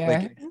my beer.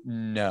 Like,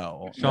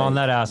 no. Sean,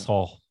 Like, that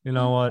asshole. You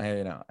know what?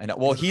 I know.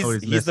 Well, This is what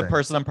he's he's the missing.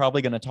 person I'm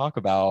probably going to talk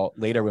about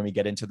later when we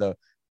get into the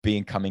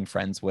becoming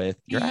friends with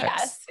your ex.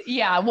 Yes.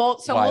 Yeah. Well,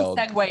 so Wild.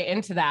 we'll segue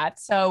into that.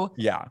 So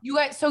Yeah. you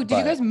guys, so did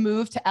you But- guys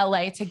move to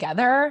LA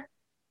together?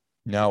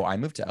 No, I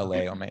moved to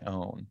LA on my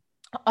own.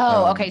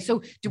 Oh, Um, okay. So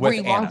were with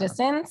you long Anna.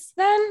 distance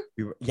then?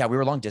 We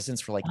were long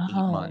distance for like 8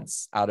 Oh.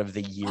 months out of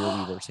the year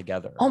we were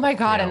together. Oh my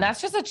God. Yeah. And that's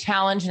just a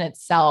challenge in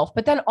itself.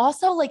 But then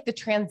also like the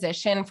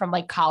transition from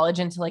like college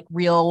into like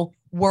real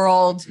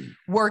world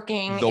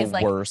working The is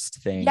like,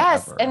 worst thing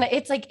yes. ever. And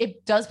it's like,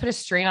 it does put a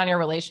strain on your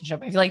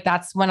relationship. I feel like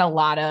that's when a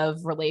lot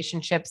of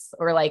relationships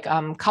or like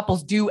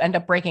couples do end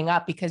up breaking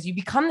up because you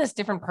become this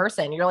different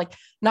person. You're like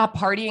not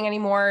partying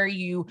anymore.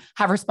 You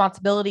have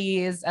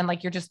responsibilities and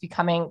like you're just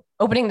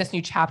opening this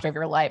new chapter of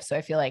your life. So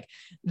I feel like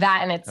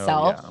that in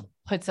itself yeah.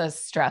 puts a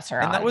stressor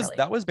on. And that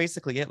really. was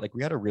basically it. Like,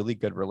 we had a really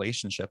good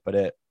relationship, but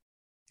it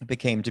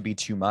became to be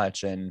too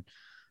much, and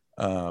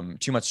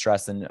too much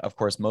stress. And of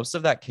course, most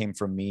of that came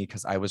from me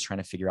because I was trying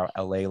to figure out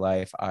LA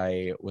life.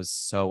 I was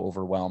so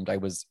overwhelmed. I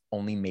was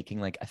only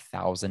making like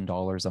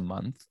 $1,000 a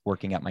month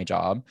working at my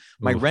job.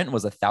 My Oof. rent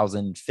was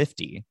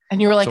 $1,050.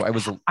 And you were like, So I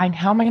was,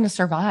 how am I going to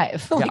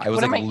survive? yeah, I was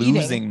what am like eating?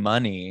 losing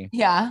money.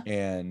 Yeah.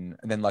 And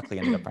then luckily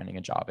ended up finding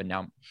a job, and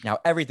now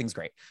everything's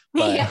great.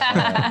 But,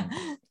 Yeah.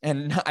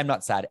 and I'm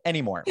not sad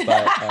anymore,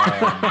 but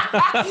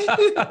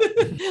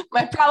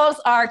My problems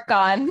are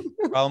gone.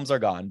 problems are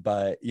gone.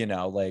 But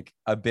like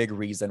a big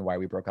reason why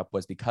we broke up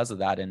was because of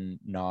that, and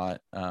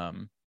not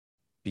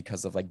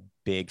because of like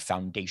big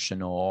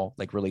foundational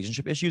like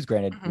relationship issues.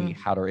 Granted, we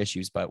had our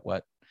issues, but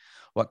what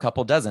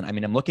couple doesn't? I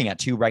mean, I'm looking at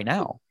 2 right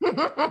now.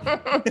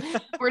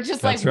 We're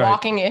just That's like right.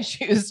 walking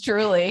issues,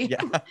 truly.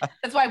 Yeah.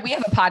 That's why we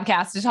have a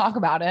podcast to talk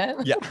about it.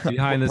 Yeah.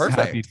 Behind this Perfect.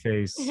 happy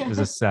face is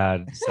a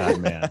sad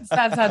man.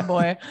 Sad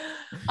boy.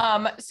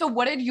 So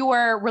what did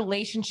your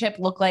relationship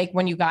look like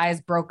when you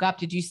guys broke up?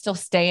 Did you still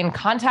stay in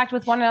contact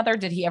with one another?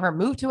 Did he ever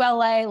move to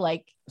LA?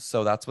 Like,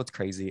 So that's what's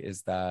crazy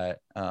is that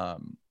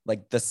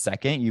like the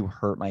second you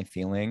hurt my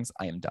feelings,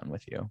 I am done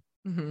with you.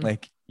 mhm.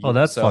 Like, Oh,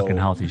 that's so- fucking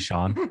healthy,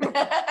 Sean.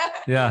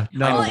 Yeah,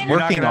 no, Well, you're and-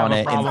 not working gonna have on a it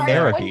in problem Sorry,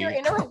 there. therapy. when you're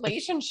in a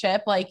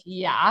relationship, like,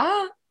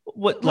 yeah.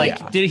 What,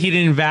 Like- like, he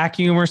didn't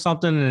vacuum or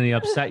something, and he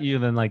upset you?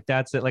 Then like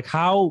that's it. Like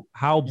how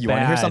You want to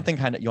hear bad- something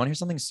you want to hear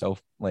something so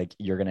like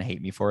you're gonna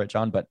hate me for it,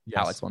 John, but Yes.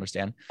 Alex will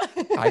understand.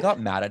 I got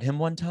mad at him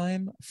one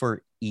time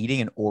for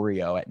eating an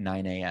Oreo at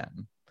 9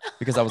 a.m.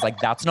 because I was like,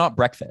 that's not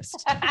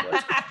breakfast.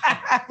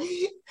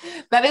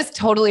 That is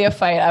totally a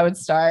fight I would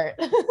start.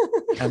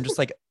 I'm just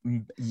like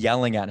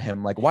yelling at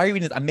him, like, why are you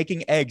eating this? I'm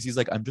making eggs. He's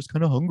like, I'm just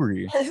kind of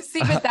hungry. See,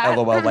 but that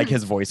LOL, like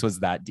his voice was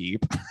that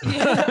deep.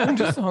 Yeah, I'm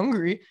just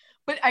hungry.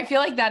 But I feel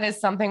like that is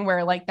something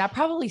where like that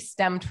probably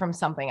stemmed from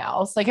something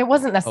else. Like it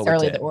wasn't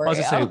necessarily did. the I was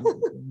Oreo. gonna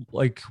say,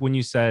 like when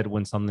you said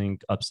when something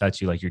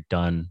upsets you, like you're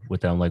done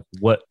with them. Like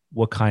what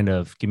kind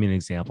of? Give me an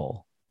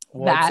example.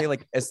 Well, I'd That- say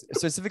like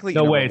specifically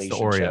No in a way it's the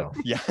relationship.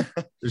 Oreo.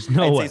 Yeah. There's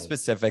no I'd way. say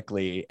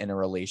specifically in a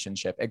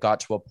relationship, it got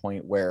to a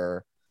point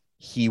where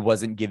he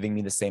wasn't giving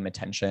me the same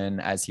attention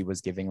as he was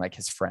giving like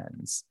his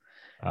friends.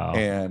 Oh.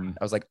 And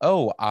I was like,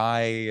 oh,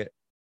 I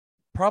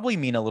probably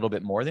mean a little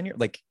bit more than you.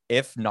 Like,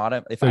 if not,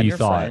 if So I'm you your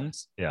thought. friend,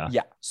 Yeah.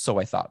 yeah. So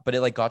I thought, but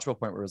it like got to a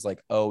point where it was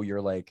like, oh,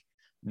 you're like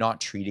not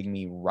treating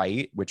me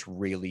right, which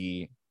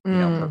really,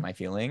 hurt my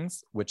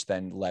feelings, which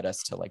then led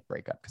us to like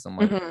break up. Cause I'm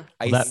like, Mhm.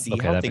 I Well, that- see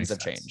okay, how that things have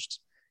makes sense.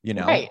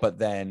 changed, Right. but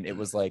then it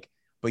was like,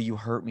 but you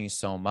hurt me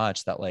so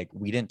much that like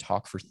we didn't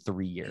talk for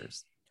 3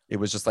 years. It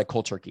was just like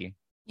cold turkey.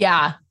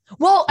 Yeah.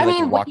 Well, He, I like,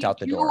 mean, when walked you out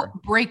the do door.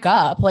 break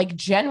up, like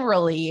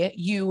generally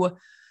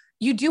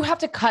you do have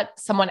to cut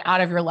someone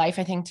out of your life,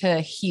 I think, to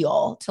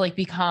heal, to like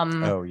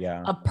become Oh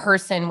yeah. a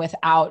person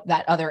without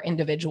that other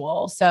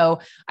individual. So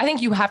I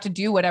think you have to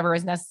do whatever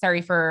is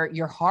necessary for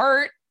your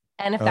heart.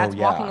 And if Oh, that's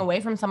walking yeah. away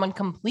from someone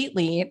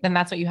completely, then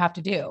that's what you have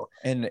to do.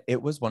 And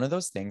it was one of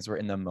those things where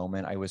in the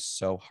moment I was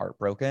so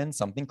heartbroken,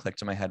 something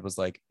clicked in my head was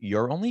like,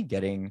 you're only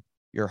getting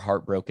your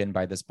heart broken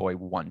by this boy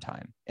one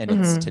time, and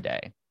it's Mhm.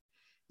 today.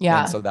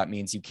 Yeah. And so that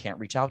means you can't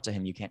reach out to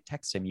him, you can't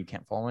text him, you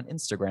can't follow on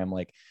Instagram,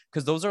 like,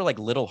 because those are like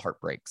little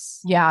heartbreaks.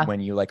 Yeah.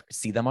 When you like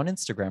see them on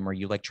Instagram, or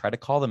you like try to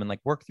call them and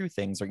like work through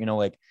things, or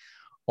like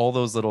all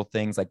those little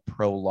things like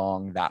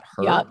prolong that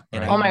hurt. Yep.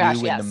 And Oh my gosh.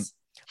 knew Yes.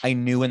 I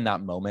knew in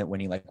that moment when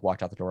he like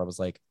walked out the door, I was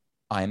like,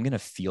 I'm gonna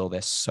feel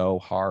this so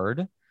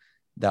hard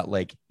that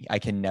like I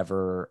can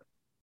never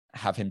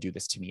have him do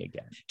this to me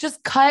again.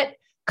 Just cut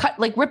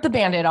rip the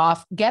band-aid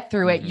off, get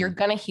through it. Mhm. You're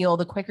going to heal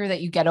the quicker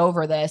that you get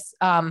over this.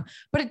 But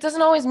it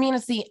doesn't always mean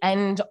it's the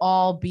end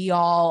all be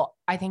all.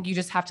 I think you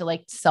just have to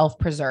like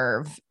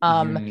self-preserve.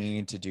 You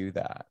need to do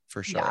that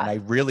for sure. Yeah. And I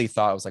really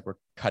thought I was like, we're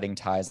cutting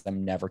ties.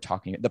 I'm never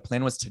talking. The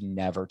plan was to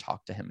never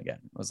talk to him again.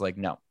 I was like,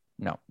 no.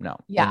 Yeah.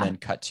 And then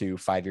cut to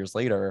 5 years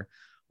later,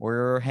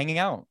 we're hanging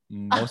out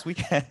most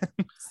weekends.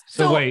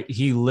 So wait,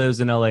 he lives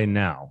in LA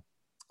now.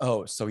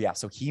 Oh, so yeah.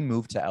 So he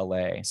moved to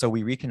LA. So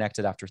we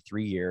reconnected after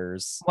 3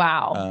 years.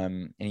 Wow.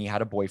 And he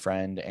had a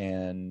boyfriend,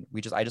 and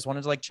I just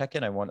wanted to like check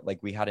in.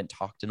 We hadn't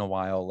talked in a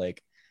while.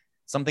 Like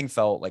something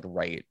felt like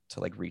right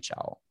to like reach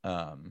out.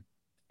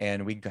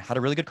 And we had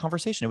a really good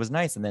conversation. It was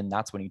nice. And then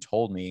that's when he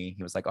told me,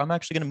 he was like, oh, I'm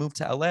actually going to move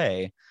to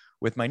LA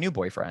with my new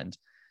boyfriend.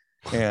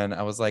 And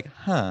I was like,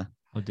 huh.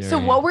 So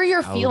what were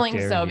your How feelings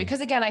dare though? you.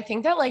 Because again, I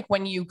think that like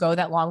when you go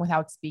that long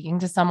without speaking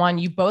to someone,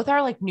 you both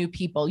are like new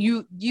people.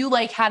 You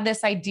like had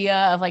this idea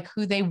of like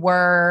who they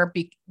were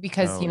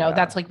because, Oh, you know, yeah.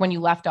 that's like when you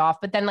left off,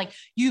 but then like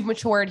you've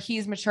matured,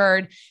 he's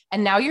matured,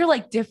 and now you're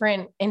like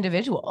different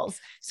individuals.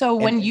 So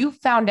when you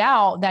found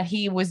out that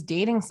he was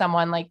dating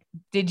someone, like,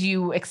 did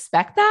you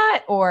expect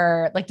that,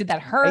 or like, did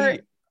that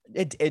hurt?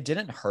 It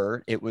didn't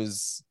hurt.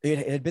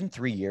 It had been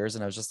 3 years,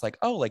 and I was just like,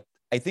 oh, like,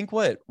 I think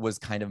what was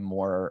kind of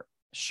more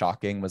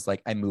shocking was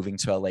like, I'm moving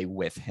to LA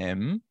with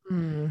him,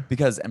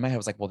 because in my head I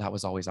was like, well, that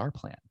was always our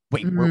plan.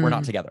 Wait, we're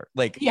not together.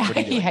 Like, Yeah, what are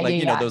you doing? yeah, Like, yeah,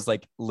 you know, yeah. those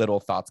like little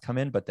thoughts come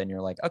in, but then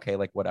you're like, okay,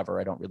 like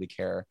whatever, I don't really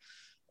care.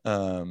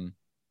 And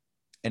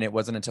it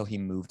wasn't until he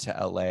moved to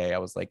LA, I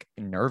was like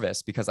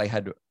nervous because I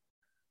had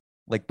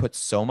like put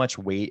so much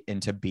weight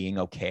into being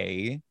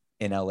okay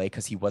in LA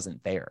because he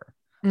wasn't there.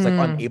 It's like,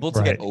 I'm able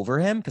to get Right. over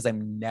him because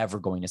I'm never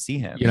going to see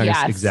him. You know,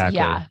 Yes, exactly.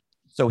 yeah.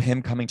 So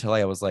him coming to LA,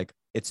 I was like,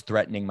 it's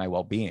threatening my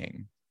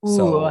well-being. Ooh.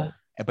 So,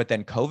 but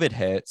then COVID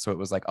hit. So it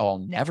was like, oh, I'll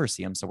never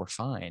see him. So we're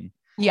fine.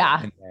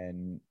 Yeah.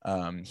 And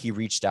then he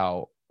reached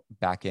out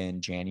back in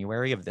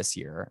January of this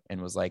year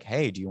and was like,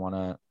 hey, do you want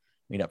to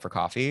meet up for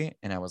coffee?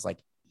 And I was like,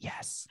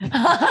 yes.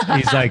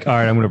 He's like, all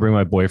right, I'm going to bring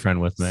my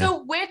boyfriend with me.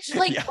 So which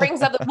like Yeah.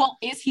 brings up, well,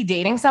 is he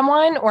dating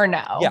someone or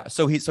no? Yeah.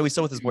 So he's still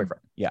with his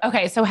boyfriend. Yeah.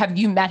 Okay. So have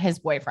you met his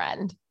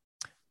boyfriend?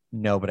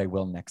 No, but I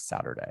will next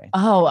Saturday.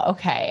 Oh,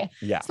 okay.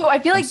 Yeah. So I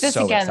feel like I'm this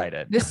so again,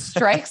 excited. this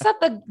strikes at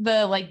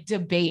the like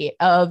debate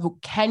of,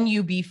 can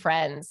you be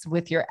friends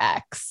with your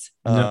ex?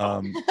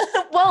 No.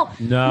 Well,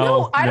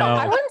 no, I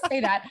no. wouldn't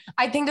say that.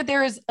 I think that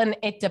there is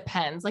it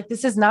depends. Like,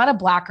 this is not a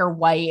black or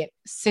white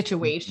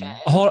situation.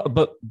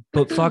 But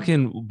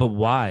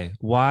why?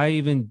 Why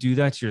even do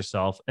that to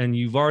yourself? And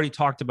you've already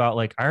talked about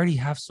like, I already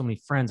have so many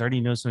friends. I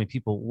already know so many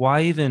people.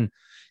 Why even?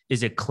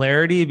 Is it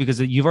clarity?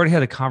 Because you've already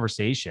had a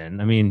conversation.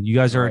 I mean, you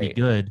guys are already Right.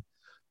 good.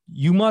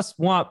 You must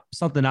want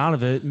something out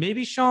of it.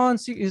 Maybe Sean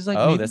is like,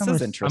 Oh, maybe this I'm is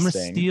gonna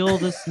interesting. steal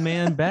this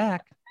man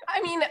back. I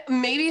mean,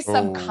 maybe Oh.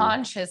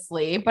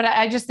 subconsciously, but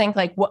I just think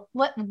like,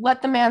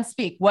 let the man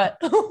speak. What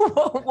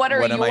what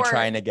are what am your, I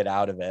trying to get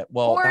out of it?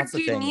 Well, or that's do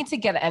the you thing. need to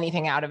get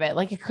anything out of it?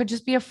 Like, it could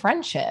just be a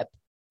friendship.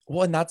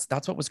 Well, and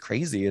that's what was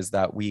crazy is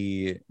that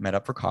we met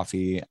up for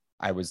coffee.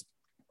 I was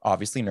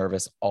obviously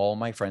nervous. All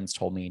my friends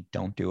told me,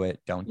 don't do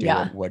it. Don't do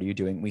Yeah. it. What are you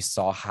doing? We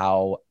saw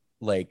how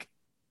like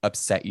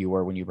upset you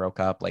were when you broke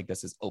up. Like,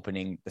 this is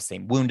opening the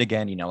same wound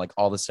again, you know, like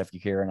all the stuff you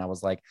hear. And I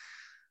was like,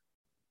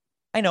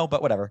 I know,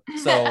 but whatever.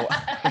 So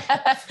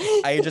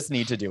I just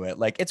need to do it.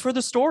 Like, it's for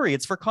the story.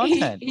 It's for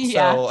content.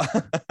 Yeah.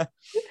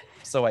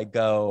 So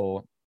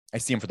I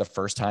see him for the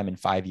first time in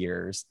 5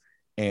 years,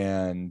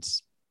 and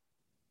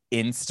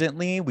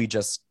instantly we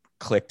just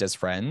clicked as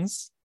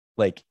friends.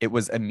 Like, it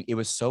was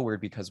so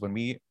weird because when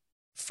we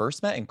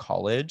first met in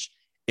college,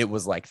 it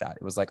was like that.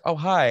 It was like, oh,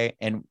 hi.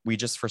 And we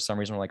just, for some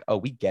reason, were like, oh,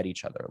 we get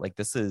each other. Like,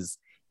 this is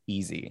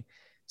easy.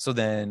 So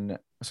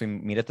we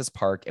meet at this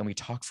park and we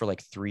talk for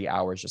like 3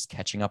 hours, just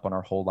catching up on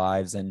our whole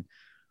lives. And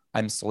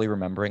I'm slowly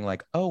remembering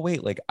like, oh,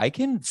 wait, like I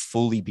can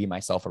fully be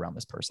myself around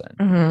this person.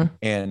 Mhm.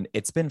 And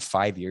it's been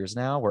 5 years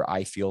now where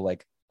I feel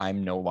like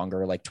I'm no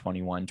longer like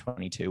 21,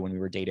 22 when we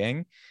were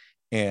dating.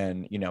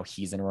 And, you know,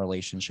 he's in a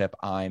relationship.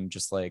 I'm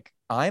just like,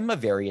 I'm a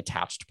very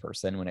attached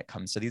person when it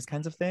comes to these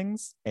kinds of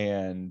things.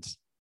 And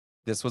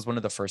this was one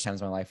of the first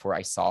times in my life where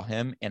I saw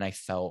him and I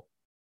felt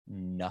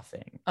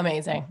nothing.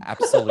 Amazing.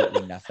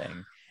 Absolutely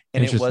nothing.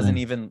 And it wasn't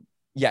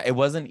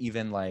Interesting.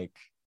 even like,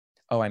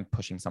 oh, I'm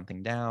pushing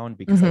something down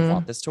because I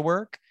want this to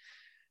work.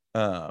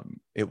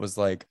 It was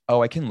like,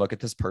 oh, I can look at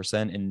this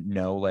person and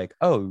know like,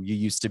 oh, you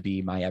used to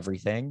be my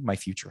everything, my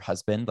future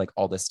husband, like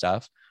all this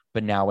stuff.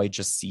 But now I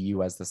just see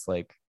you as this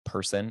like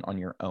person on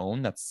your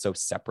own that's so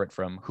separate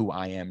from who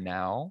I am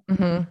now.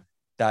 Mhm.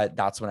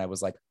 That's when I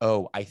was like,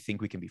 oh, I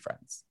think we can be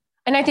friends.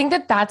 And I think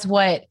that that's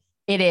what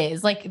it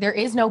is. Like, there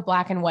is no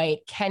black and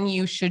white.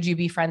 Should you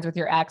be friends with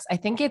your ex? I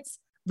think it's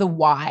the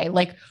why.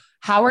 Like,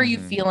 how are you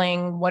Mhm.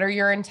 feeling? What are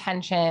your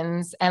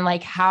intentions? And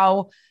like,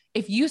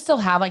 if you still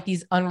have like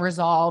these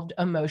unresolved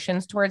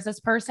emotions towards this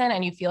person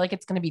and you feel like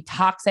it's going to be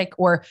toxic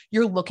or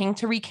you're looking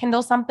to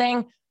rekindle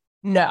something,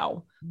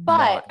 no.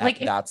 But No,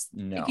 like,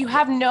 if you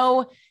have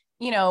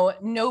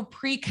no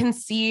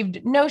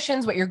preconceived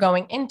notions, what you're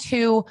going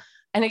into,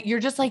 you're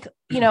just like,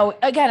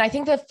 again, I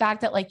think the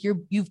fact that like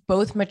you've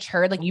both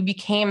matured, like you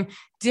became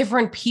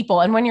different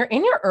people. And when you're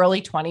in your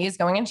early 20s,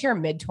 going into your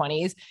mid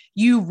 20s,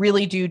 you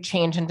really do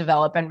change and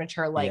develop and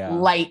mature like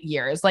light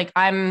years. Like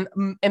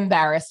I'm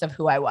embarrassed of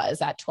who I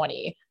was at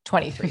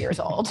 23 years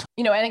old,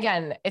 and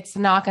again, it's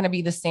not going to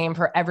be the same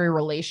for every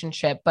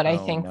relationship, but I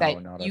think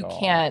that you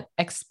can't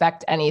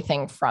expect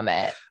anything from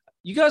it.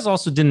 You guys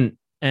also didn't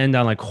end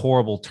on like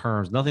horrible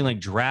terms. Nothing like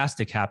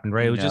drastic happened,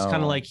 right? It was just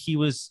kind of like he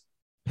was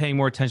paying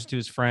more attention to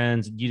his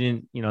friends. You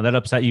didn't, that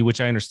upset you, which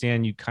I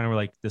understand. You kind of were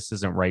like, this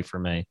isn't right for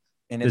me.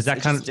 And is that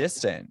it's kind of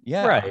distant?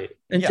 Yeah. Right.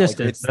 And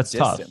distance. That's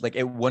distant. Tough. Like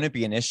it wouldn't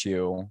be an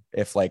issue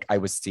if like I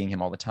was seeing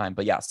him all the time.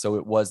 But yeah, so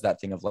it was that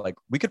thing of like,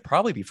 we could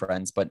probably be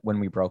friends. But when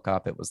we broke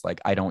up, it was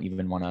like, I don't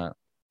even want to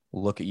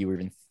look at you or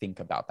even think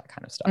about that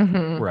kind of stuff.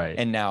 Mm-hmm. Right.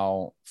 And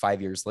now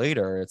 5 years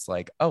later, it's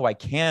like, oh, I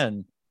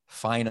can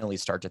finally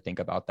start to think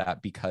about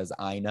that because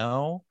I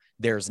know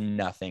there's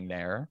nothing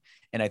there.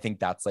 And I think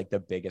that's like the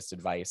biggest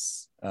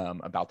advice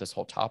about this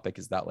whole topic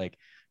is that like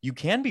you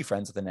can be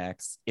friends with an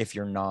ex if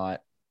you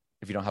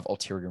don't have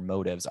ulterior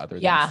motives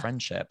other than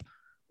friendship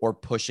or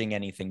pushing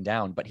anything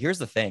down. But here's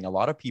the thing, a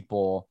lot of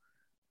people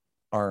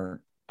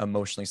aren't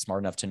emotionally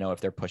smart enough to know if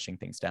they're pushing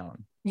things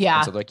down. Yeah.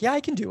 And so they're like, yeah, I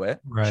can do it.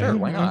 Right. Sure,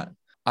 why not?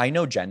 I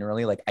know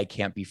generally like I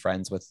can't be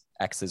friends with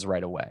exes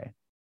right away.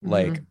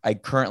 Like I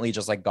currently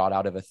just like got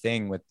out of a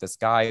thing with this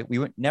guy.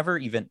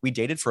 We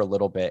dated for a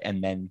little bit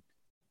and then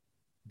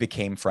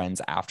became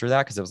friends after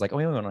that because it was like, oh,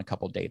 we went on a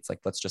couple dates, like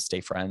let's just stay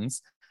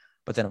friends.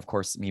 But then of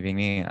course, me being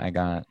me, I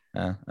got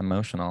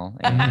emotional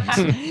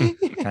and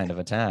kind of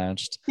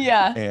attached.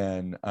 Yeah.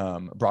 And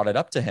brought it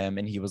up to him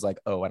and he was like,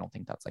 oh, I don't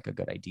think that's like a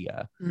good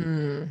idea.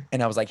 And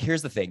I was like,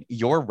 here's the thing,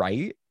 you're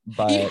right,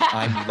 but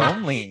I'm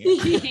lonely.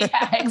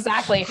 Yeah,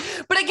 exactly.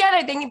 But again,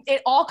 I think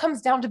it all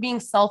comes down to being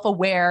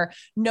self-aware,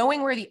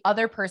 knowing where the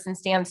other person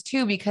stands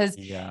too, because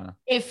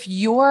if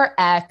your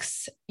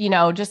ex,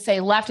 just say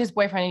left his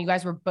boyfriend and you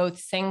guys were both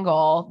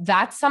single,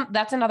 that's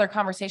another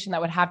conversation that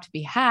would have to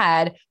be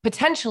had.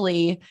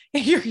 Potentially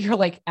you're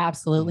like,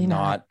 absolutely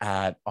not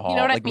at all. You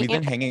know what like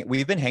I mean?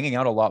 we've been hanging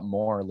out a lot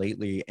more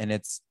lately and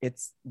it's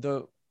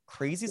the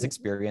craziest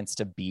experience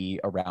to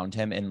be around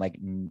him and like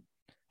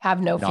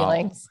have no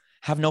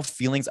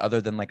feelings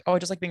other than like, oh, I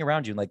just like being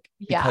around you. Like,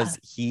 because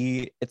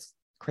it's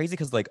crazy.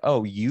 Cause like,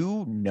 oh,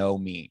 you know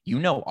me, you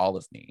know all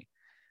of me,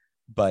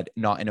 but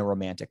not in a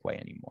romantic way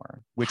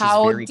anymore, which is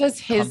very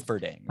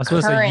comforting. I was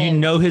going to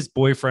say, his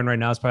boyfriend right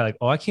now is probably like,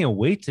 oh, I can't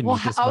wait to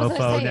meet this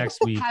mofo next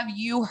week. Have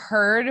you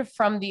heard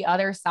from the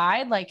other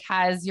side? Like,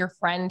 has your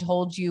friend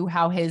told you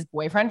how his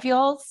boyfriend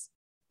feels?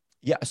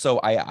 Yeah. So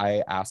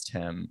I asked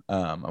him,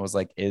 I was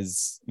like,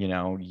 is,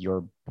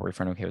 your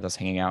boyfriend okay with us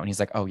hanging out? And he's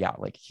like, oh yeah,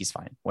 like he's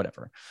fine,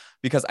 whatever.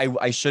 Because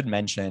I should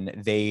mention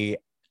they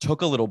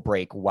took a little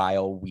break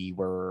while we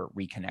were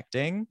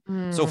reconnecting.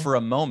 So for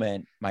a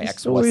moment, my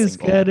ex was single. It's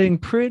getting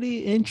pretty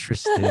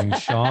interesting,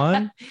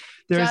 Sean.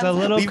 There's a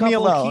little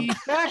couple key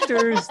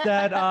factors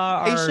that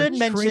are I should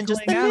mention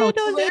just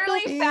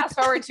literally fast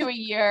forward to a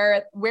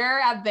year. We're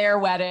at their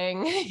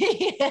wedding.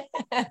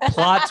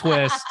 Plot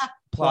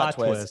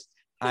twist.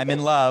 I'm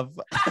in love.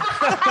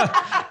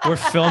 We're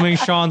filming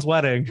Sean's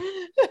wedding.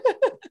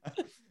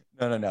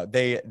 No.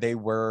 They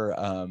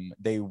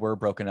were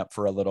broken up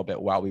for a little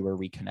bit while we were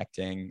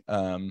reconnecting.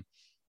 And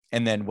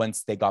then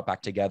once they got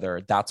back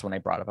together, that's when I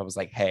brought up, I was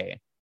like,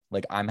 hey,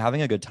 like I'm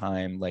having a good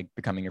time, like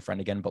becoming your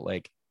friend again, but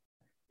like,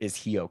 is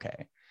he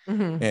okay?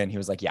 And he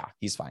was like, yeah,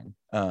 he's fine.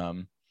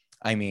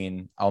 I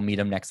mean, I'll meet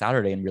him next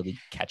Saturday and really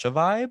catch a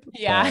vibe.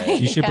 Yeah.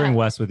 You should bring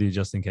Wes with you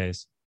just in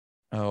case.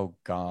 Oh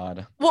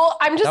God. Well,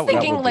 I'm just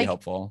thinking like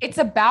helpful. It's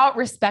about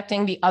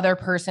respecting the other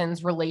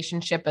person's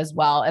relationship as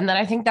well. And then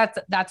I think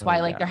that's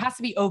why there has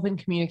to be open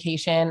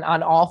communication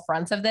on all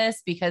fronts of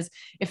this, because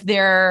if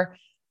there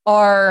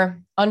are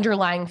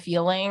underlying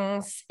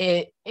feelings,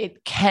 it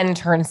can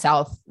turn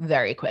south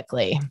very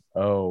quickly.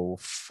 Oh,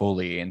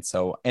 fully.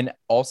 And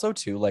also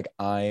too, like,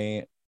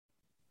 I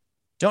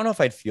don't know if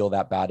I'd feel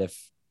that bad if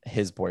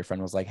his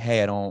boyfriend was like,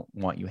 hey, I don't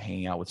want you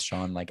hanging out with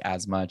Sean like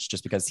as much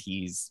just because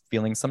he's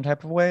feeling some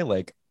type of way.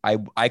 Like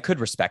I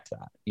could respect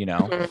that,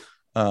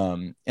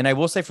 and I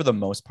will say for the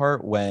most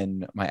part,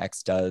 when my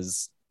ex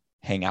does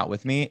hang out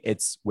with me,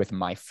 it's with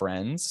my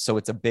friends. So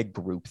it's a big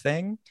group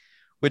thing,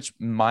 which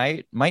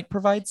might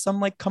provide some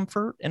like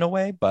comfort in a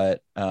way,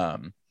 but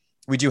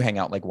we do hang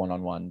out like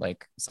one-on-one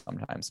like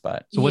sometimes.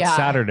 But so what's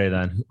Saturday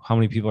then? How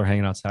many people are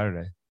hanging out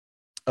Saturday?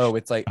 Oh,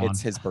 it's like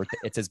it's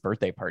his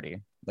birthday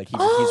party. Like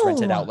he's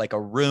rented out like a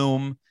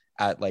room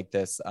at like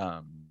this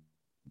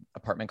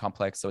apartment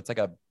complex. So it's like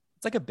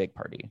a big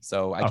party.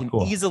 So I can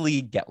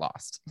easily get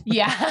lost.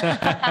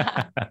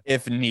 Yeah.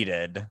 If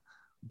needed.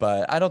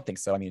 But I don't think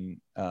so. I mean,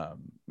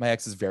 my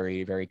ex is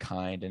very, very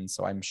kind. And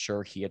so I'm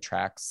sure he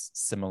attracts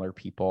similar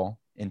people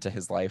into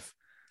his life.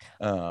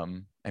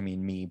 I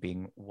mean, me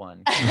being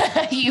one.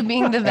 You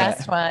being the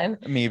best one.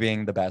 Me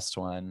being the best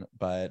one.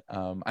 But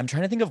I'm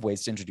trying to think of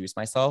ways to introduce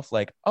myself.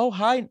 Like, oh,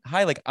 hi.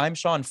 Like, I'm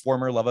Sean,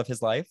 former love of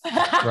his life.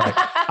 Right.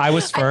 I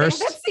was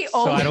first. I think that's the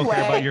so only I don't way.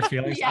 care about your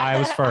feelings. Yeah, I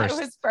was first. I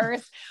was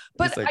first.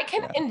 But Like, I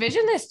can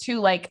envision this too.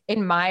 Like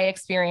in my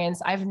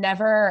experience, I've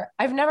never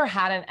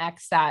had an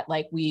ex that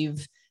like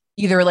we've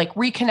either like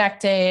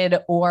reconnected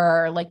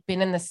or like been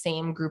in the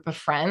same group of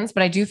friends.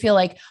 But I do feel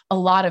like a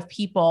lot of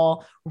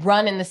people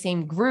run in the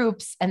same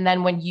groups. And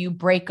then when you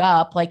break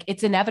up, like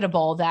it's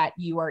inevitable that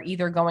you are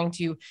either going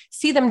to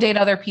see them date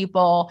other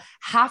people,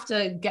 have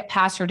to get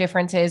past your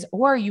differences,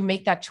 or you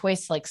make that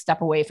choice to like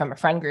step away from a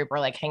friend group or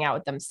like hang out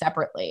with them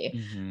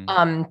separately.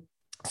 Mhm.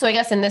 So I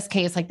guess in this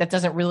case, like that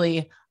doesn't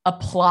really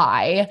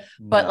apply,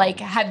 but No. like,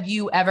 have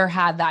you ever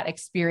had that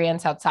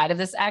experience outside of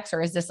this ex,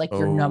 or is this like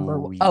your number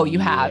one? Oh, you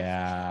have.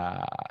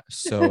 Yeah.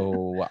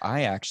 So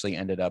I actually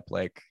ended up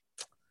like,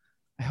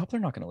 I hope they're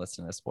not going to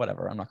listen to this.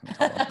 Whatever. I'm not going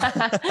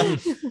to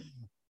tell them.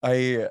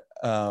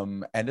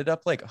 I ended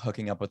up like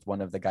hooking up with one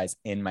of the guys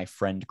in my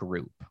friend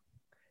group.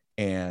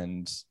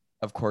 And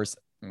of course,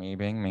 me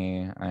being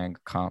me, I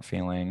caught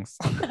feelings.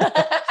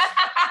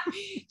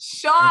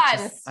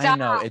 Sean, stop. I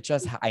know it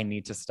just, I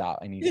need to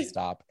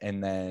stop.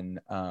 And then,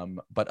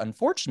 but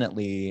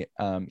unfortunately,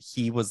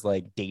 he was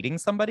like dating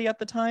somebody at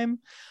the time.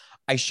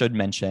 I should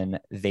mention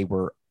they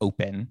were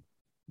open.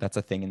 That's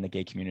a thing in the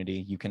gay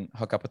community. You can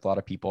hook up with a lot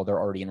of people. They're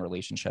already in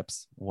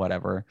relationships,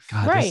 whatever.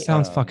 God, Right. this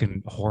sounds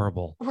fucking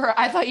horrible.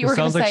 I thought you It were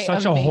going sounds to like say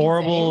such amazing. a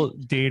horrible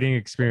dating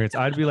experience.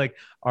 I'd be like,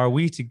 are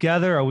we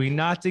together? Are we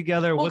not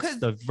together? Well, What's 'cause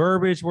the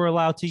verbiage we're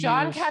allowed to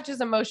John use?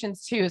 catches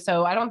emotions too,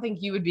 so I don't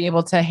think you would be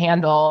able to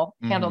handle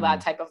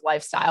that type of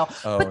lifestyle.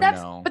 Oh,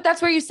 but that's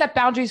where you set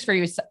boundaries for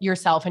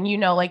yourself, and you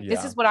know, like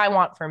this Yeah. is what I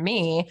want for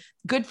me.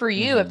 Good for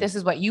you if this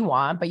is what you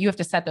want, but you have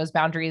to set those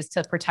boundaries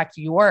to protect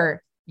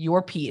your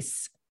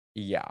peace.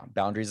 Yeah,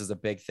 boundaries is a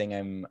big thing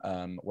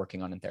I'm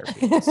working on in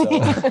therapy.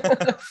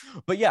 So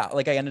but yeah,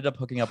 like I ended up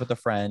hooking up with a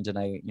friend and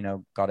I,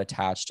 got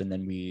attached, and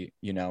then we,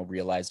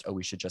 realized, oh,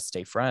 we should just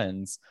stay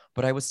friends.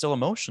 But I was still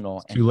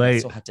emotional and too late. I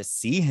still had to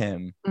see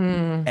him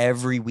Mm.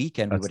 every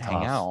weekend. That's we would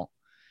hang tough. out.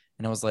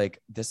 And I was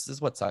like, this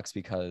is what sucks,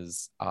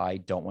 because I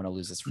don't want to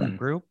lose this friend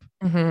group,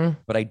 Mhm.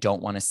 but I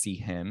don't want to see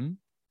him.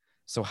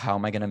 So how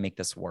am I going to make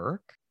this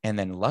work? And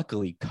then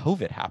luckily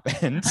COVID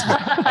happened.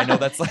 I know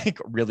that's like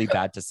really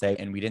bad to say.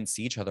 And we didn't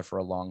see each other for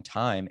a long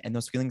time. And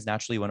those feelings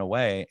naturally went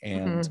away.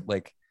 And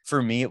like,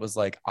 for me, it was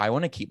like, I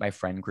want to keep my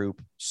friend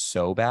group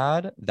so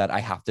bad that I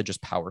have to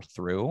just power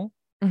through.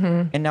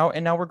 Mhm. And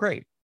now we're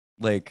great.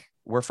 Like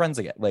we're friends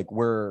again. Like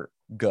we're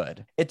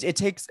good. It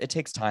takes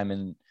time.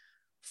 And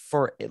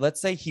for,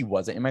 let's say he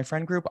wasn't in my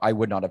friend group, I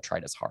would not have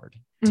tried as hard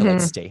to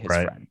like stay his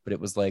Right. friend. But it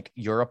was like,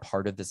 you're a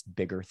part of this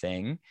bigger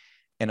thing.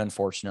 And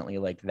unfortunately,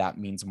 like that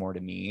means more to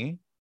me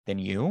than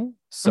you.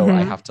 So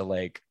I have to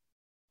like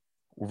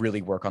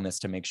really work on this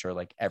to make sure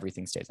like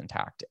everything stays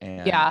intact.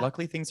 And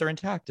luckily things are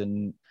intact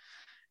and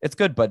it's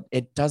good, but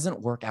it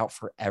doesn't work out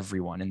for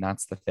everyone. And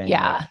that's the thing.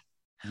 Yeah.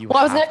 Like,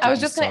 Well, I was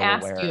just going to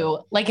ask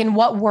you, like, in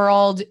what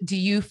world do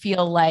you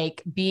feel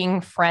like being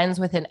friends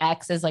with an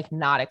ex is like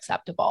not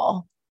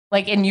acceptable?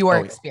 Like in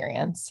your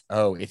experience?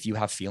 Oh, if you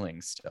have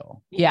feelings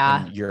still.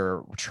 Yeah. And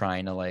you're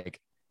trying to like,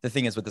 the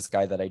thing is with this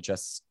guy that I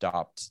just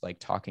stopped like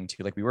talking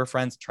to, like we were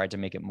friends, tried to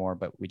make it more,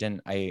 but we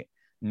didn't. I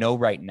know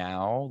right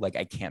now, like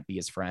I can't be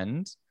his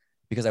friend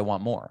because I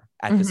want more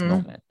at this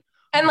moment.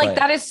 And like,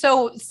 that is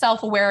so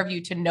self-aware of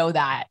you to know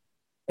that.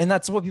 And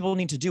that's what people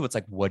need to do. It's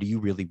like, what do you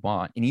really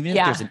want? And even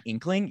if there's an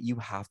inkling, you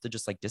have to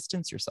just like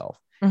distance yourself,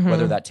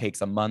 whether that takes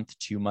a month,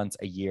 2 months,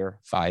 a year,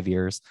 5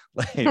 years,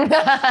 like,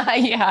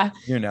 yeah,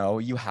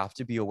 you have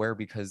to be aware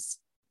because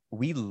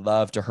we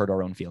love to hurt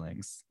our own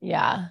feelings.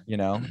 Yeah.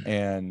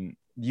 And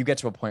you get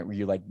to a point where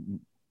you like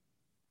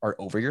are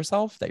over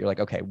yourself, that you're like,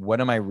 okay,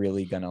 what am I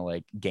really gonna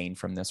like gain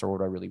from this, or what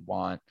do I really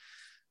want?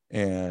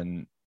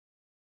 And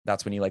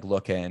that's when you like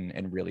look in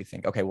and really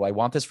think, okay, well, I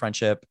want this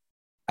friendship.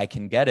 I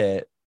can get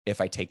it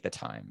if I take the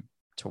time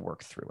to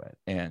work through it.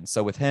 And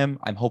so with him,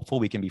 I'm hopeful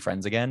we can be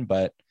friends again,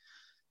 but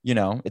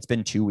it's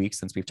been 2 weeks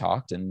since we've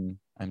talked, and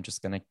I'm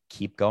just gonna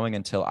keep going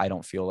until I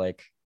don't feel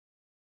like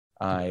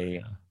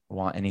I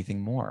want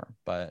anything more.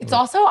 But it's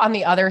also on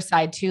the other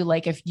side too.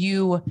 Like if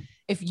you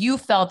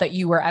felt that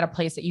you were at a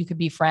place that you could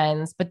be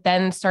friends, but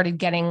then started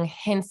getting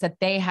hints that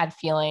they had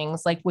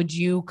feelings, like, would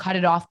you cut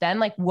it off then?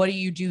 Like, what do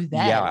you do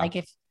then? Yeah, like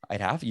if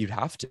you'd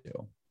have to,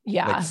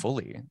 like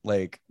fully,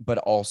 like, but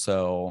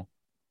also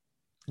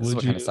this is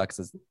what kind of sucks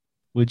is,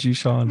 would you,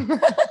 Sean?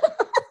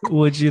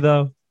 Would you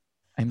though?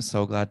 I'm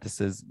so glad this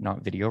is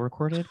not video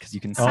recorded because you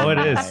can see. Oh, it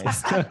my is.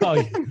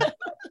 eyes.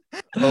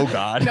 Oh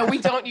God. No, we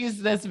don't use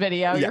this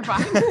video. You're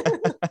fine.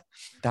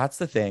 That's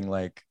the thing.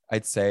 Like,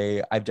 I'd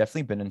say I've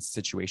definitely been in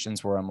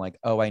situations where I'm like,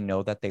 oh, I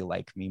know that they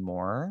like me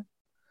more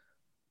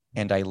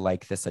and I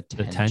like this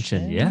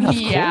attention. Yeah. Of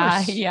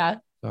course. Yeah.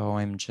 So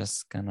I'm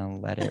just gonna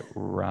let it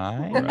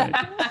ride.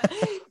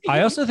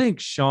 I also think,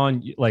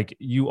 Sean, like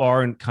you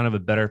are in kind of a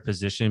better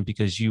position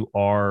because you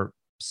are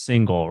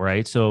single,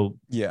 right? So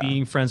Yeah.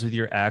 being friends with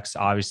your ex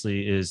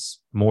obviously is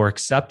more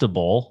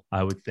acceptable,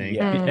 I would think.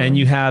 Yeah. And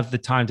you have the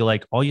time to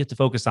like, all you have to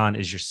focus on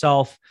is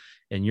yourself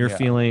and your Yeah.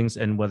 feelings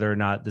and whether or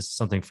not this is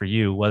something for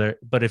you.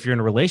 But if you're in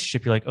a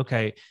relationship, you're like,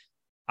 okay,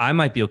 I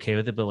might be okay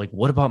with it, but like,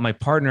 what about my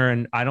partner?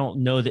 And I don't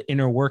know the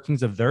inner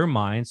workings of their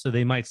mind. So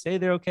they might say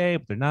they're okay,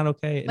 but they're not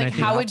okay. And Like, I You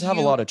think how have would to have a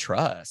you- lot of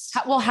trust.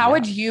 How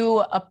would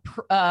you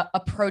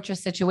approach a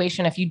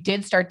situation if you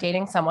did start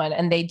dating someone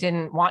and they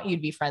didn't want you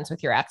to be friends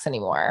with your ex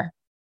anymore?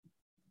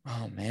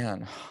 Oh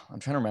man, I'm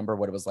trying to remember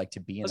what it was like to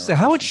be in. Let's say,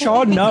 how would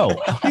Sean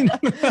know?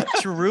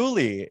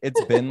 Truly,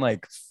 it's been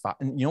like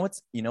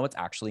you know what's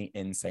actually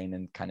insane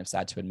and kind of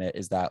sad to admit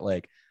is that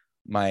like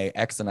my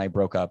ex and I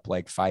broke up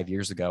like 5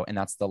 years ago, and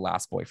that's the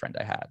last boyfriend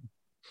I had.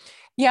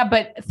 Yeah,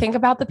 but think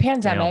about the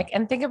pandemic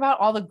and think about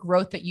all the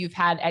growth that you've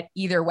had at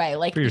either way.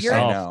 Like For I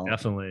yourself, know.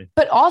 definitely.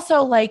 but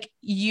also like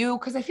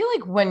because I feel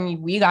like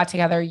when we got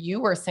together, you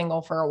were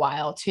single for a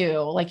while too.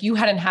 Like you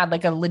hadn't had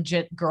like a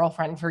legit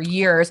girlfriend for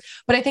years.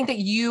 But I think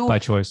that By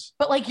choice.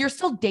 but like you're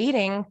still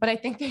dating. But I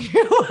think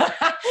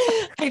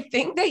that I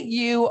think that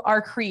you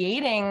are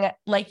creating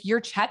like your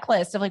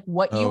checklist of like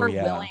what you Oh, are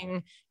yeah.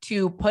 willing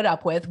to put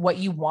up with, what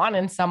you want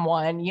in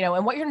someone,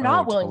 and what you're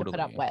not willing to put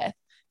up totally. with.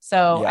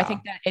 So I Yeah.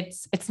 think that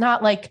it's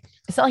not like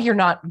you're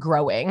not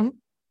growing.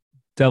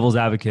 Devil's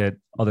advocate,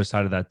 other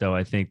side of that though,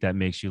 I think that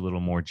makes you a little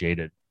more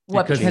jaded.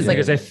 What, because,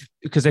 like-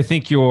 because I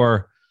think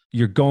you're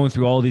going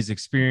through all these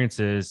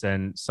experiences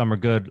and some are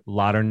good, a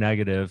lot are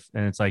negative,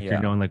 and it's like Yeah. you're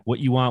knowing like what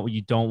you want, what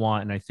you don't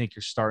want, and I think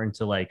you're starting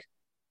to like,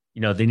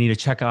 they need to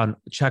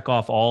check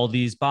off all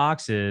these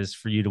boxes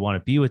for you to want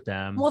to be with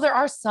them. Well, there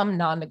are some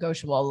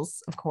non-negotiables,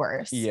 of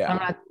course. Yeah. I'm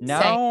not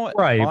Now,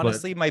 Right, but-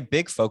 honestly, my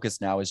big focus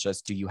now is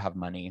just, do you have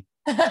money?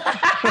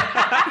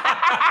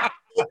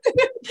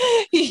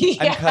 Yeah.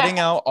 I'm cutting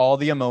out all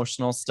the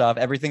emotional stuff.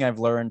 Everything I've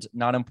learned,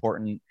 not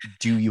important.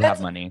 Do you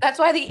have money? That's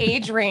why the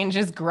age range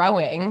is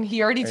growing.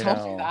 He already I told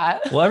know. you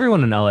that. Well,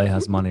 everyone in LA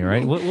has money,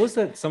 right? What was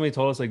that? Somebody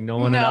told us like no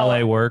one in No.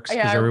 LA works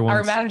because Yeah, our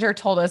everyone's. manager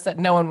told us that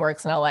no one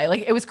works in LA.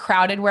 Like it was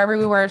crowded wherever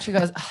we were. She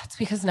goes, "Oh, it's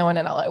because no one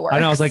in LA works." I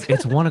know. I was like,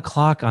 it's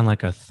 1:00 on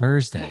like a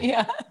Thursday.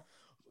 yeah.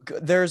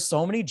 There's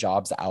so many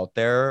jobs out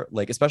there,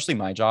 like especially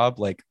my job.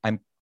 Like I'm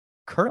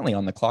currently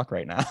on the clock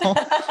right now.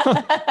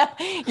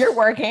 You're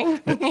working.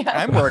 Yeah.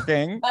 I'm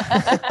working.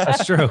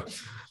 That's true.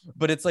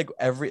 But it's like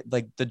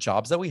the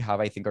jobs that we have,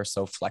 I think, are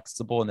so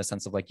flexible in the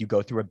sense of like you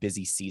go through a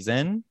busy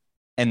season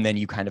and then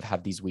you kind of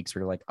have these weeks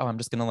where you're like, oh, I'm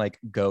just gonna like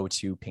go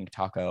to Pink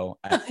Taco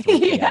at 3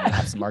 p.m. Yeah. and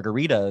have some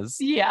margaritas.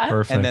 Yeah.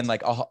 Perfect. And then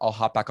like I'll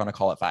hop back on a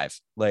call at 5.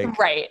 Like,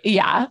 Right.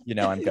 Yeah.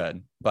 I'm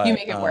good. But You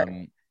make it work.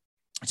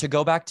 To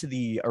go back to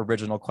the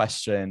original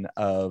question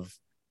of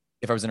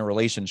if I was in a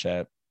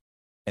relationship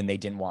and they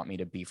didn't want me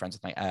to be friends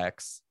with my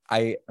ex,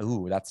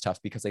 that's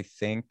tough because I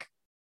think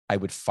I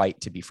would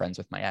fight to be friends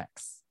with my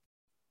ex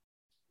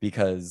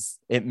because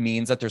it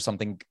means that there's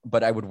something,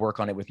 but I would work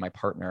on it with my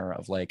partner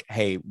of like,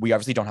 hey, we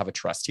obviously don't have a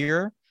trust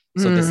here.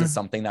 So this is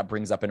something that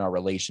brings up in our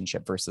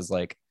relationship versus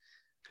like,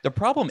 the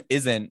problem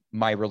isn't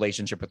my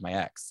relationship with my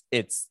ex.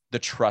 It's the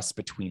trust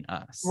between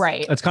us.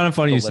 Right. It's kind of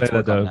funny So you say let's that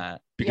work on though,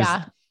 that. because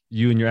Yeah.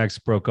 you and your ex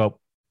broke up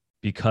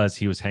because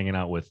he was hanging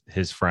out with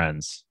his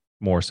friends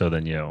more so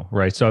than you,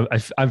 right? So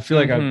I feel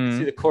like I Mhm.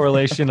 see the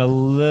correlation a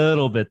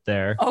little bit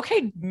there.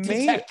 Okay,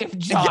 May- Detective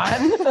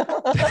John.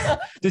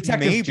 Detective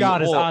Maybe.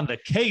 John is Well- on the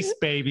case,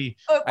 baby.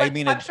 But I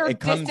mean, I'm it- sure it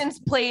comes- distance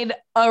played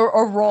a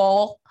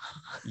role.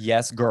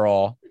 Yes,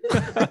 girl.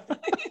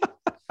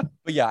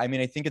 But yeah, I mean,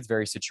 I think it's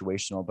very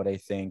situational, but I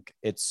think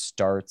it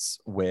starts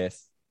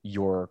with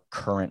your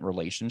current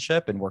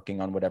relationship and working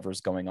on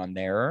whatever's going on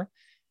there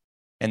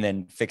and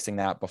then fixing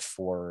that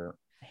before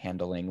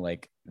handling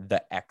like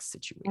the ex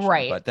situation.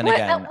 Right. But then Well,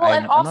 again, and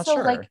I'm not also,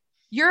 sure. like,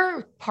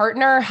 your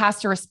partner has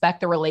to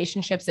respect the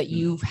relationships that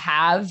you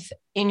have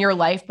in your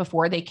life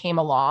before they came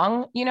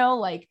along.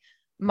 Like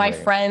my Right.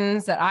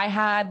 friends that I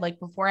had, like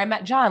before I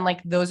met John,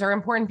 like those are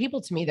important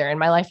people to me. They're in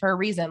my life for a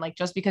reason. Like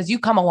just because you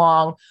come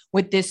along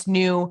with this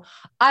new,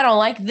 I don't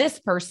like this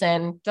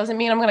person, doesn't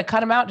mean I'm going to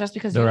cut them out just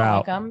because you They're don't out.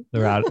 like them.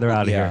 They're out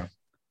of Yeah. here.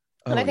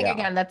 And I think, yeah.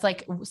 again, that's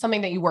like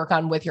something that you work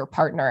on with your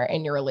partner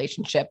in your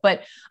relationship.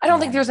 But I don't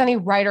think Yeah. there's any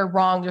right or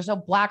wrong. There's no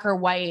black or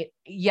white,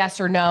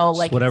 yes or no. Just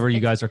Like whatever you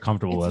it's- guys are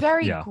comfortable It's with.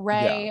 very Yeah.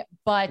 gray,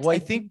 but Well, I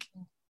think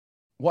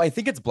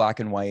it's black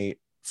and white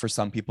for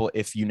some people.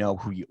 If you know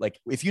who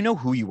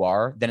you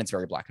are, then it's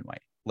very black and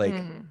white.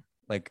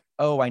 Like,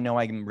 oh, I know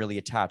I'm really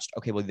attached.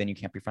 Okay, well then you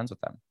can't be friends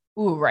with them.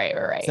 Ooh,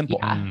 right. Simple.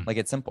 Yeah. Mm. Like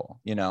it's simple,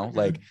 Mhm.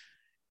 like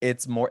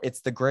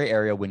it's the gray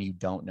area when you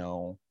don't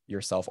know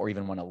yourself or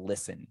even want to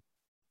listen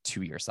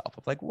to yourself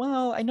of like,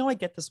 well, I know I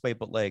get this way,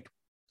 but like,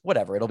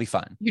 whatever, it'll be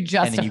fun. You then you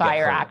justify get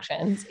your hurt.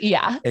 actions.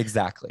 Yeah.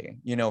 Exactly.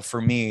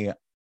 For me,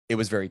 it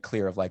was very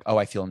clear of like, oh,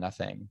 I feel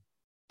nothing.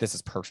 This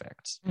is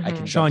perfect. I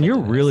can Mhm. Sean, jump you're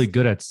into this. really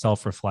good at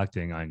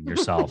self-reflecting on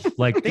yourself.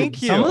 Like Thank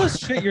some of you. the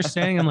shit you're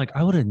saying, I'm like,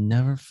 I would have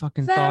never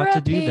fucking thought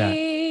to do that.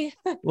 Therapy.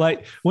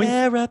 Like when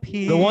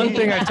Therapy. the one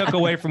thing I took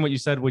away from what you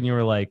said when you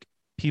were like,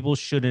 people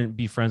shouldn't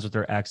be friends with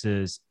their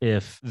exes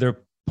if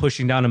their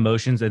pushing down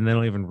emotions and they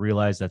don't even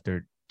realize that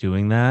they're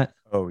doing that.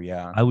 Oh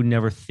yeah. I would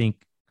never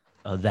think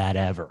of that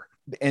ever.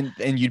 And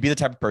you'd be the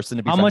type of person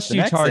to be How friends much with do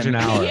you an ex charge an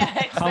and- hour? Yeah,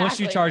 How much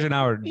do you exactly. charge an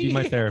hour to be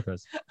my Yeah.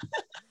 therapist?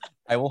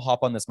 I will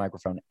hop on this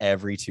microphone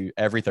every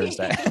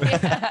Thursday.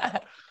 Yeah.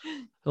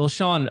 Well,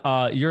 Sean,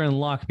 you're in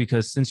luck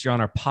because since you're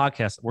on our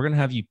podcast, we're going to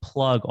have you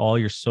plug all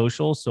your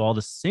socials. So all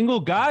the single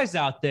guys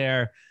out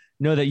there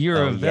know that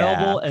you're Oh,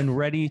 available and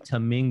ready to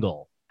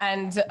mingle.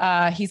 And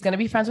he's going to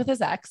be friends with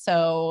his ex.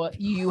 So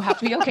you have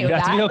to be okay You with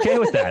have that. to be okay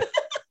with that.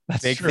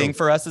 That's Big true. thing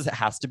for us is it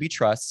has to be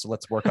trust. So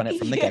let's work on it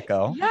from the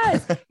get-go.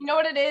 Yes. You know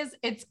what it is?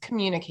 It's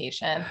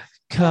communication.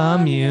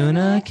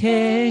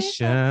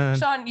 Communication.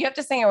 Sean, you have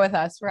to sing it with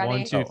us. Ready?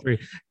 1, 2, 3.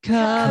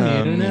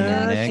 Communication.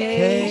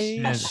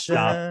 Communication.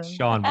 Stop,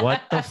 Sean.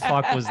 What the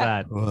fuck was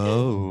that?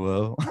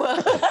 Whoa.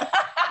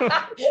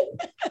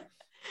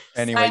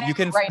 Anyway, Sign you up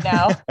can right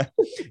now.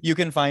 you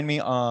can find me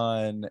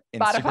on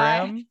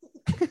Spotify.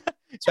 Instagram.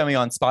 Find me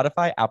on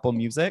Spotify, Apple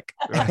Music,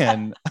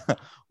 and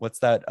what's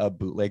that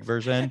bootleg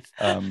version?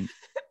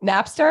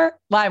 Napster,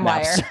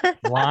 LimeWire. Napster.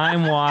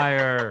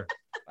 LimeWire.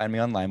 Find me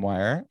on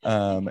LimeWire.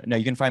 No,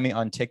 you can find me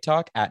on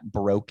TikTok at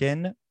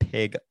Broken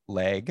Pig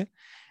Leg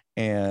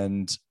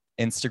and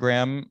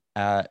Instagram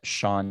at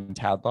Sean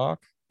Tadlock,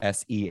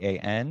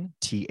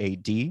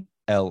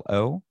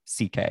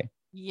 SeanTadlock.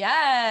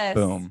 Yes.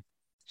 Boom.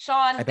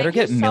 Sean, I better thank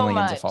get you so millions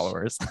much. of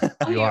followers.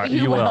 Oh, You are.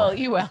 You You will. will.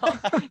 You will.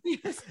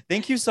 Yes.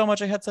 Thank you so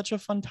much. I had such a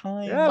fun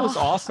time. Yeah, it was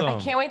Oh, awesome. I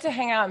can't wait to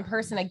hang out in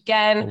person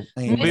again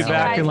I We'll be Miss you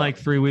back guys. in like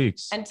 3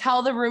 weeks. and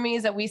tell the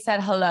roomies that we said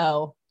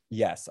hello.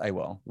 Yes, I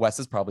will. Wes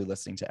is probably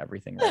listening to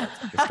everything. Right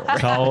after the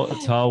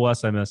story. Tell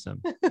Wes I miss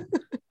him.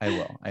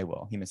 I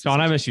will. He misses Sean,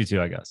 you I too. miss you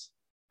too, I guess.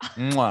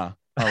 Mwah.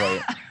 Oh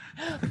wait.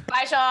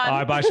 Bye, Sean. All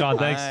right, bye, Sean.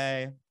 Thanks.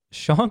 Bye.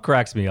 Sean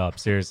cracks me up.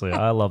 Seriously,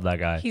 I love that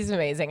guy. He's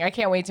amazing. I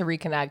can't wait to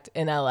reconnect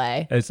in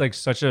LA. It's like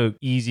such a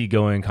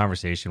easygoing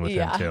conversation with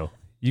Yeah. him too.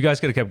 You guys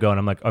could have kept going.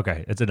 I'm like,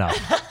 okay, it's enough.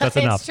 That's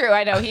It's enough. true.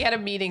 I know he had a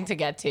meeting to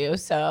get to.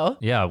 So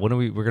Yeah, when are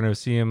we're gonna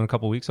see him in a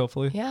couple weeks,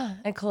 hopefully. yeah,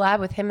 and collab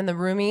with him and the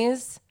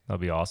roomies.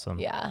 That'll be awesome.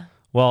 Yeah.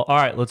 Well, all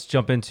right, let's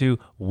jump into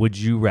Would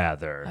You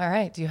Rather. All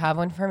right. Do you have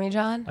one for me,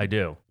 John? I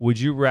do. Would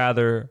you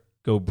rather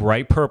go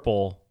bright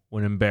purple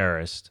when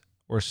embarrassed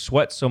or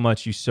sweat so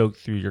much you soak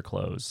through your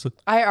clothes?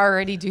 I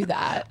already do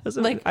that. I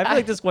feel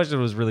like this question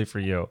was really for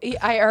you.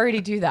 I already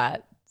do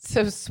that.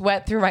 So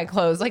sweat through my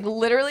clothes. Like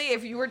literally,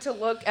 if you were to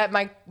look at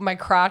my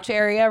crotch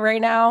area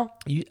right now,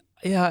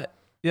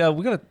 Yeah,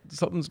 we got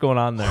something's going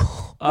on there.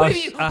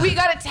 we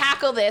got to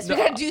tackle this. We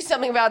got to do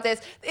something about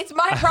this. It's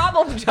my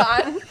problem,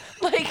 John.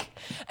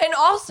 And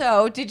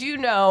also, did you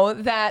know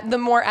that the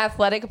more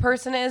athletic a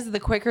person is, the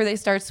quicker they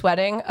start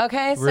sweating?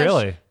 Okay. So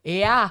Really?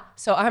 yeah.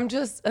 So I'm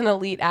just an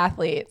elite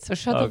athlete. So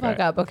shut the Okay. fuck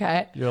up.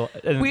 Okay. But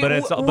it's we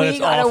gotta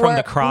all from the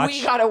work- crotch.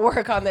 We got to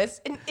work on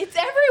this. And it's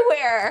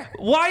everywhere.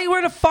 Why are you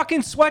wearing a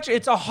fucking sweatshirt?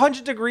 It's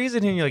 100 degrees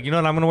in here. You're like, you know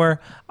what I'm gonna wear?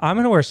 I'm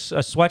gonna wear a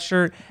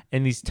sweatshirt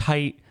and these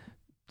tight,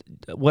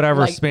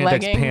 whatever Like spandex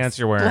leggings. pants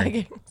you're wearing.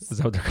 Leggings. Is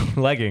that what they're called?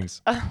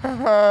 Leggings.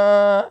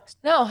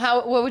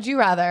 No. What would you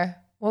rather?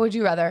 What would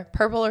you rather?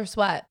 Purple or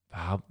sweat?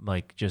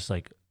 Just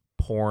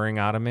pouring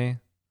out of me.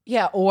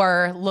 Yeah.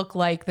 Or look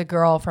like the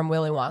girl from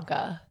Willy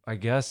Wonka. I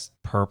guess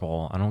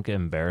purple. I don't get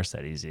embarrassed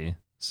that easy.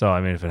 So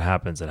I mean, if it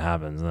happens, it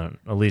happens. Then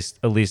at least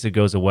it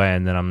goes away,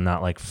 and then I'm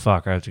not like,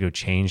 fuck, I have to go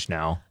change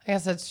now. I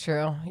guess that's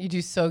true. You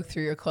do soak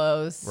through your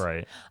clothes.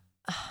 Right.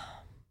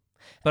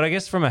 But I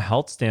guess from a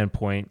health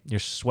standpoint, you're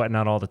sweating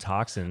out all the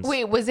toxins.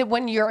 Wait, was it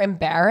when you're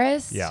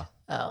embarrassed? Yeah.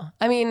 Oh,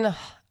 I mean,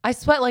 I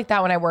sweat like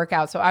that when I work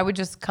out. So I would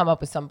just come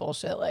up with some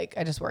bullshit like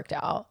I just worked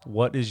out.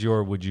 What is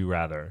your would you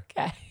rather?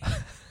 Okay.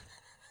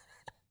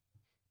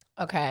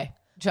 Okay.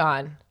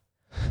 John,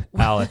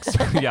 Alex.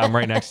 Yeah, I'm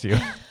right next to you.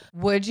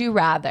 would you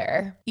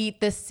rather eat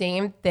the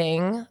same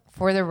thing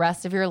for the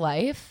rest of your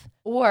life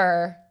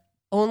or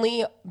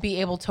only be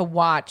able to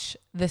watch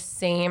the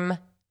same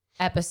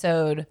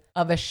episode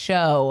of a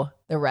show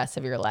the rest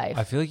of your life?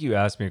 I feel like you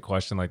asked me a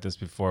question like this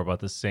before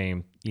about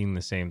eating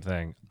the same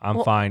thing.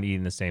 I'm fine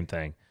eating the same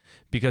thing.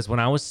 Because when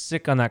I was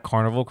sick on that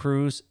Carnival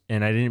cruise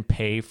and I didn't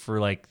pay for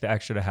like the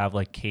extra to have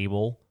like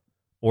cable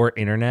or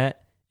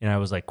internet and I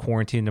was like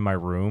quarantined in my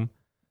room,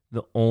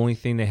 the only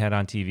thing they had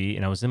on TV,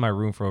 and I was in my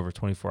room for over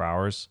 24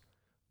 hours,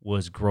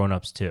 was Grown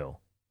Ups 2.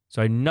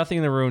 So I had nothing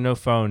in the room, no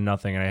phone,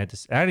 nothing. And I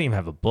didn't even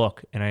have a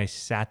book. And I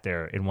sat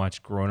there and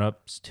watched Grown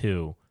Ups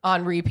 2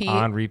 On repeat?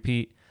 on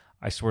repeat.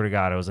 I swear to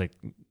God, I was like,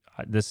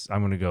 I'm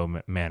going to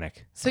go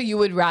manic. So you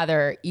would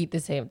rather eat the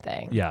same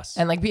thing? Yes.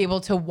 And like be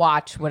able to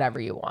watch whatever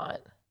you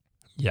want?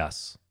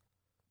 Yes.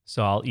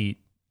 So I'll eat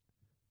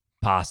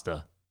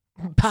pasta.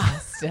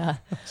 Pasta.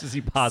 Just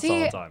eat pasta all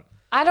See, the time.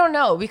 I don't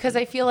know because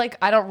I feel like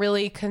I don't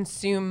really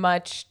consume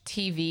much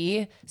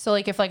TV. So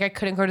like if like I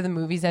couldn't go to the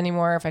movies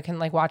anymore, if I couldn't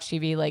like watch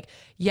TV, like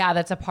yeah,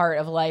 that's a part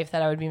of life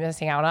that I would be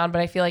missing out on.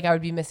 But I feel like I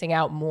would be missing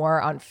out more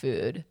on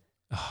food.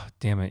 Oh,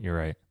 damn it. You're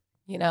right.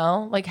 You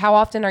know, like how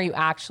often are you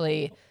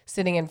actually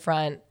sitting in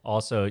front?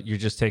 Also, you're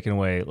just taking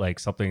away like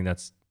something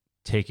that's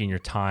taking your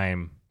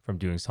time from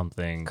doing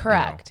something. you know.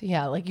 Correct.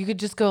 Yeah. Like you could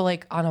just go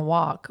like on a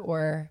walk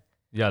or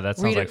Yeah, that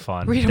sounds Read a- like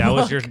fun. read a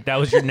That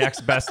was your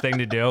next best thing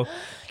to do.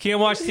 Can't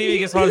watch TV.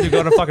 Guess what? I'm going to go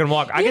on a fucking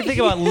walk. I can think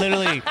about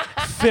literally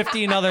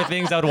 15 other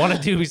things I would want to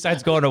do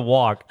besides going to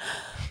walk.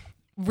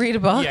 read a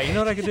book. Yeah, you know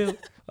what I could do?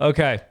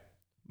 Okay,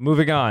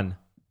 moving on.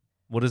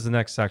 What is the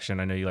next section?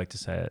 I know you like to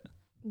say it.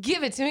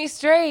 Give it to me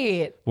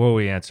straight. Where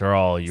we answer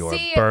all your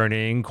See,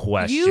 burning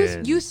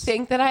questions. You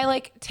think that I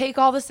like take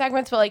all the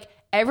segments, but like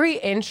every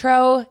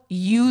intro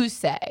you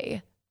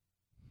say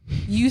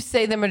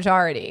the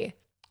majority.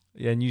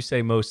 Yeah, and you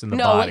say most in the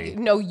No, body.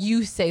 no,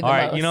 you say the All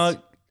right, most. you know,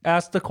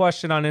 ask the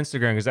question on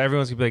Instagram because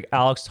everyone's gonna be like,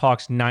 Alex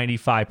talks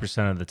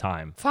 95% of the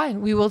time.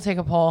 Fine, we will take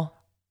a poll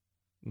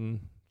Mm,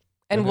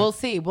 and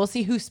Okay. we'll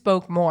see who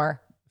spoke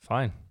more.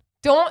 fine.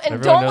 Don't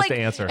Everyone knows like the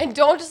answer. and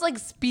don't just like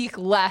speak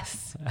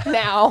less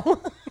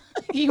now.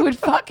 You would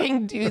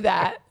fucking do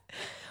that.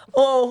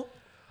 Oh,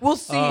 we'll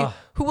see.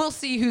 We'll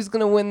see who's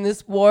gonna win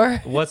this war.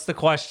 What's the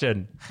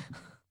question?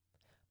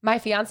 My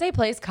fiance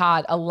plays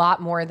COD a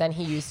lot more than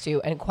he used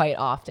to and quite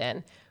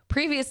often.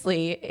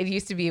 Previously, it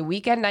used to be a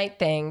weekend night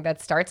thing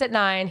that starts at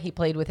 9. He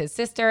played with his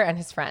sister and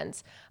his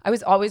friends. I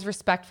was always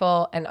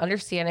respectful and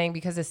understanding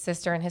because his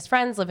sister and his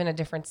friends live in a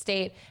different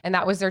state and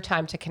that was their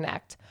time to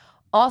connect.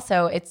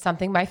 Also, it's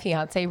something my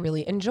fiance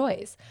really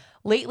enjoys.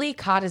 Lately,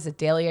 COD is a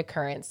daily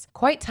occurrence,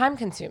 quite time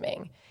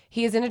consuming.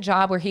 He is in a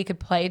job where he could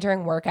play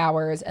during work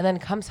hours and then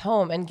comes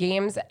home and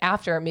games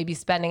after, maybe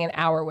spending an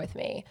hour with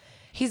me.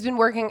 He's been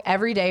working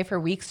every day for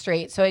weeks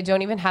straight, so I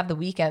don't even have the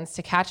weekends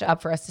to catch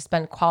up for us to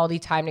spend quality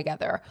time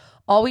together.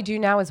 All we do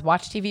now is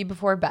watch TV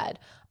before bed.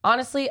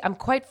 Honestly, I'm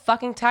quite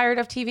fucking tired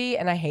of TV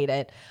and I hate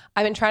it.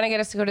 I've been trying to get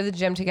us to go to the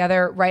gym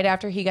together right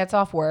after he gets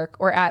off work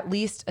or at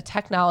least a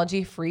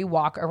technology-free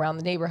walk around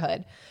the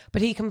neighborhood.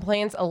 But he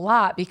complains a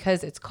lot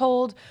because it's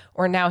cold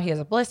or now he has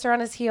a blister on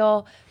his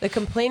heel. The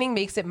complaining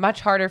makes it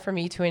much harder for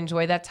me to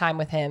enjoy that time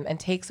with him and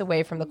takes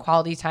away from the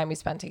quality time we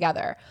spend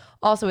together.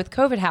 Also, with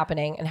COVID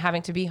happening and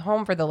having to be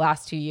home for the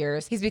last 2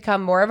 years, he's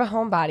become more of a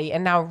homebody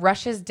and now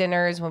rushes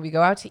dinners when we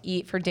go out to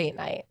eat for date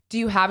night. Do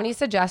you have any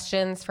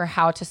suggestions for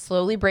how to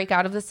slowly break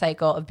out of the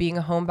cycle of being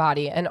a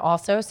homebody and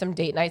also some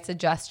date night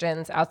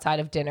suggestions outside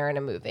of dinner and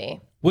a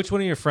movie? Which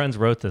one of your friends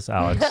wrote this,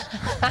 Alex?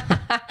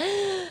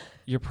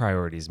 Your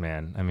priorities,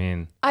 man. I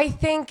mean, I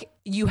think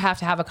you have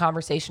to have a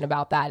conversation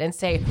about that and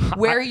say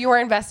where you are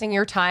investing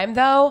your time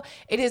though.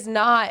 It is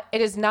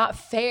not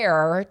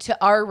fair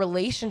to our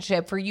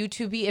relationship for you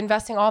to be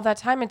investing all that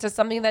time into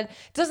something that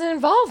doesn't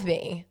involve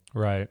me.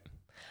 right.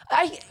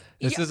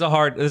 This Yeah, is a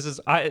hard. This is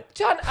I.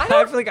 John, I I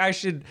don't feel like I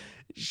should.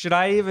 Should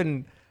I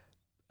even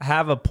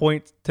have a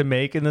point to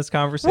make in this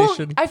well,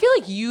 conversation? I feel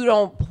like you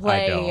don't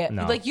play don't,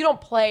 no. like you don't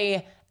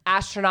play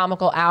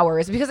astronomical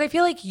hours because I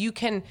feel like you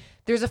can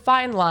there's a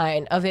fine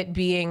line of it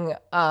being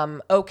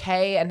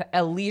okay and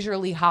a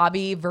leisurely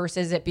hobby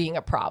versus it being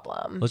a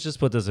problem. Let's just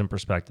put this in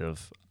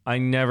perspective. I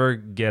never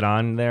get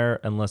on there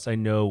unless I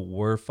know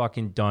we're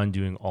fucking done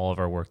doing all of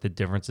our work. The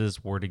difference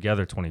is we're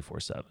together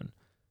 24/7.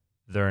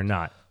 They're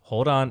not.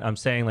 Hold on. I'm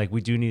saying like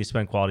we do need to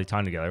spend quality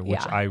time together, which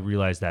Yeah. I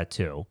realize that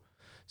too.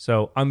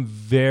 So I'm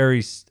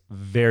very,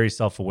 very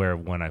self-aware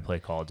of when I play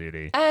Call of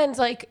Duty. And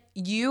like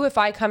you, if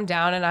I come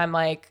down and I'm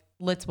like,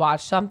 let's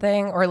watch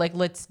something or like,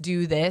 let's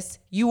do this,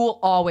 you will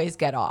always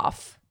get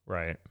off.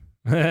 Right.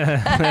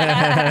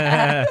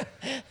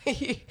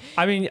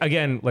 I mean,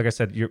 again, like I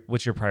said,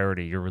 what's your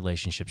priority? Your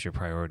relationship's your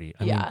priority.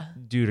 I Yeah.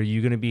 mean, dude, are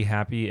you going to be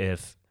happy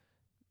if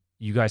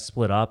you guys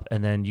split up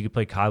and then you can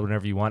play COD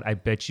whenever you want? I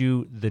bet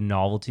you the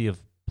novelty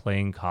of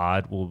playing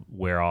COD will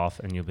wear off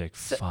and you'll be like,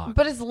 fuck.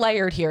 But it's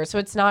layered here. So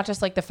it's not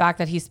just like the fact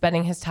that he's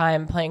spending his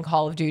time playing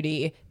Call of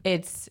Duty.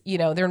 It's,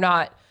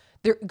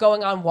 they're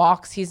going on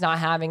walks. He's not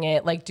having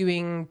it, like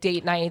doing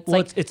date nights.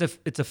 Well, like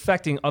it's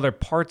affecting other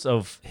parts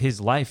of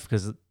his life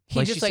because,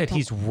 like just, she like, said,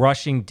 he's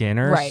rushing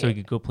dinner Right. so he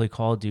could go play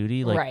Call of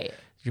Duty. Like, Right.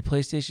 your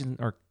PlayStation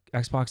or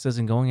Xbox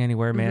isn't going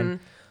anywhere, man.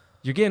 Mm-hmm.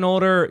 You're getting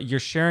older. You're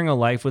sharing a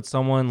life with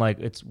someone. Like,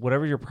 it's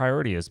whatever your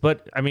priority is.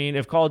 But I mean,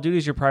 if Call of Duty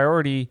is your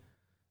priority,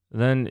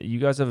 then you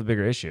guys have a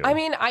bigger issue. I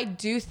mean, I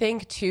do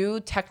think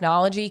too,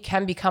 technology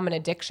can become an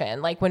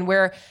addiction. Like when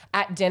we're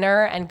at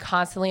dinner and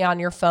constantly on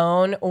your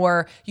phone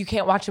or you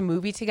can't watch a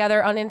movie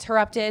together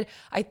uninterrupted.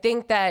 I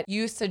think that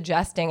you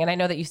suggesting, and I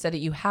know that you said that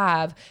you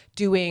have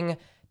doing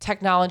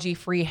technology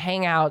free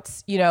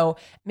hangouts,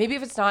 maybe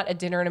if it's not a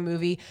dinner and a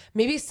movie,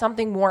 maybe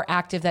something more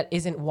active that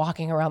isn't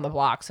walking around the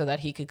block so that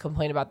he could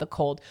complain about the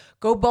cold.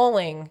 Go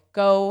bowling,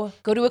 go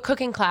to a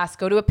cooking class,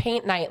 go to a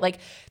paint night. Like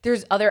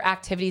there's other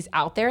activities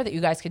out there that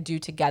you guys could do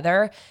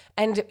together.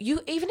 And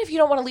even if you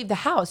don't want to leave the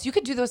house, you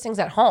could do those things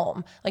at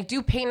home. Like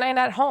do paint night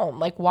at home,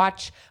 like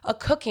watch a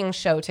cooking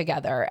show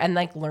together and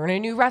like learn a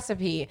new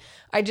recipe.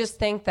 I just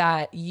think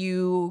that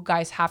you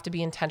guys have to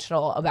be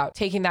intentional about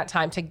taking that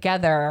time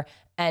together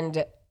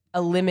and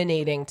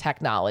eliminating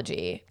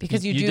technology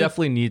because you do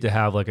definitely need to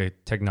have like a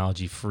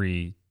technology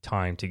free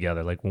time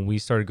together. Like when we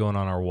started going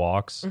on our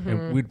walks,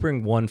 and we'd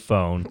bring one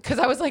phone. Because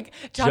I was like,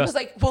 John was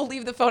like, we'll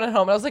leave the phone at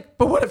home. And I was like,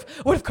 but what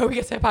if Kobe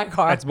gets hit by a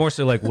car? It's more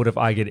so like, what if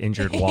I get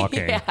injured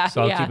walking?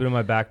 So I'll yeah. keep it in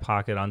my back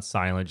pocket on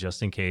silent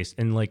just in case.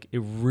 And like it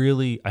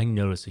really, I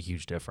noticed a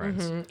huge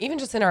difference. Even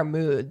just in our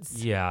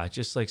moods. Yeah,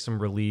 just like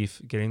some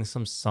relief, getting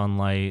some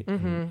sunlight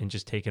and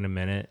just taking a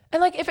minute.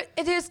 And like if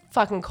it is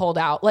fucking cold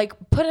out, like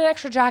put an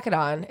extra jacket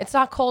on. It's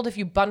not cold if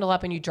you bundle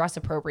up and you dress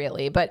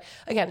appropriately. But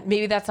again,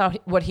 maybe that's not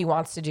what he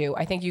wants to do.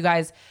 I think you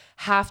guys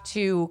have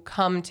to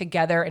come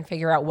together and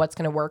figure out what's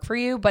going to work for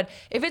you. But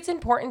if it's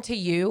important to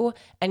you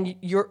and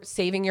you're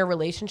saving your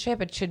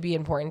relationship, it should be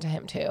important to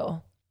him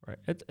too.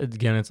 Right.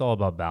 Again, it's all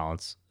about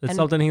balance. It's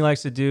something he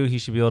likes to do. He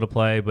should be able to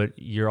play, but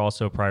you're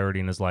also a priority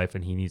in his life,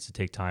 and he needs to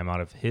take time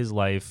out of his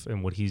life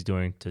and what he's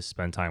doing to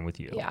spend time with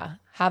you. Yeah.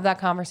 Have that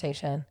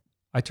conversation.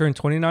 I turned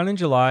 29 in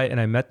July, and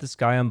I met this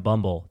guy on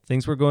Bumble.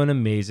 Things were going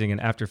amazing,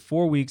 and after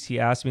 4 weeks, he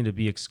asked me to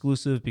be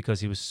exclusive because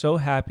he was so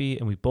happy,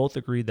 and we both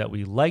agreed that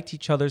we liked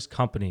each other's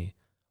company.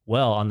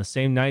 Well, on the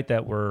same night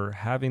that we're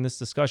having this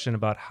discussion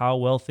about how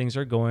well things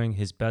are going,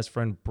 his best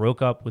friend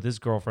broke up with his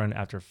girlfriend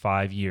after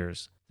 5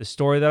 years. The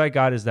story that I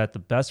got is that the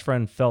best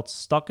friend felt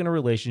stuck in a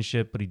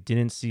relationship, but he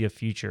didn't see a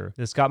future.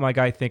 This got my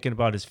guy thinking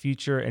about his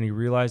future, and he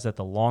realized that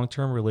the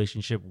long-term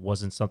relationship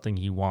wasn't something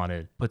he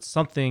wanted, but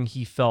something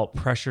he felt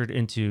pressured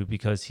into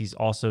because he's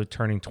also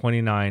turning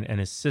 29 and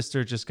his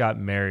sister just got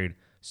married.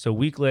 So a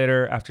week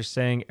later, after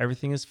saying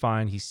everything is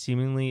fine, he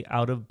seemingly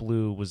out of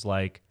blue was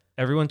like,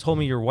 "Everyone told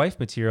me you're wife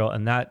material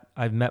and that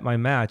I've met my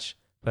match,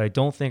 but I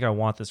don't think I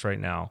want this right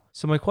now."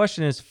 So my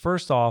question is,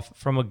 first off,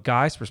 from a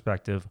guy's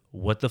perspective,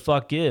 what the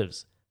fuck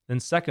gives? Then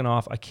second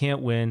off, I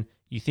can't win.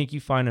 You think you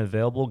find an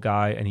available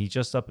guy and he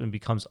just up and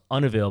becomes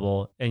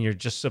unavailable and you're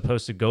just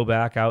supposed to go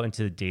back out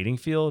into the dating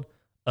field?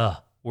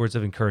 Words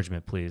of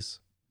encouragement, please.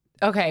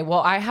 Okay,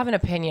 well, I have an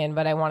opinion,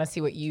 but I want to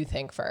see what you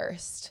think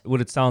first. What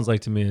it sounds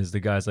like to me is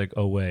the guy's like,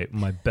 oh, wait,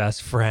 my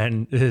best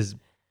friend is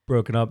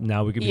broken up.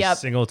 Now we can be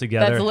single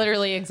together. That's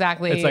literally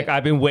exactly. It's like,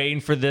 I've been waiting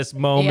for this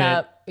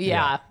moment.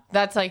 Yeah.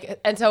 That's like,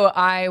 and so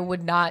I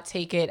would not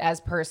take it as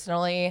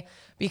personally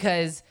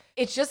because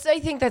it's just, I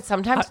think that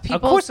sometimes people.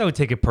 Of course I would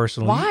take it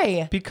personally.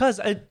 Why?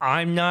 Because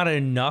I'm not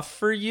enough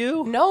for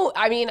you. No,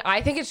 I mean,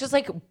 I think it's just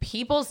like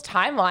people's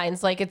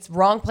timelines. Like it's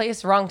wrong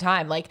place, wrong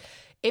time. Like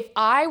if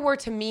I were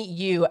to meet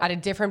you at a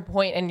different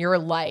point in your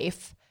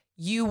life,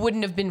 you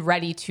wouldn't have been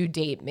ready to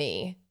date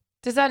me.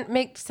 Does that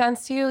make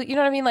sense to you? You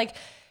know what I mean? Like,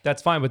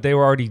 that's fine, but they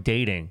were already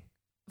dating.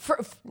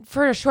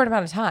 For a short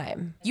amount of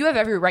time. You have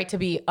every right to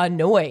be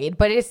annoyed,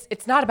 but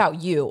it's not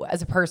about you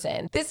as a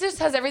person. This just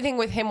has everything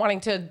with him wanting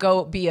to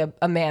go be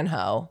a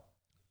man-ho.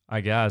 I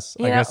guess.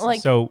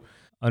 Like, so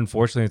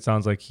unfortunately, it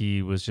sounds like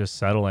he was just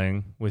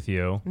settling with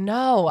you.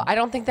 No, I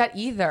don't think that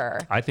either.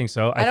 I think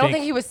so. I don't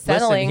think he was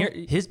settling.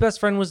 Listen, his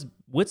best friend was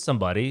with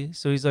somebody,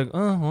 so he's like,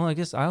 oh, well, I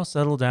guess I'll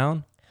settle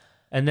down.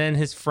 And then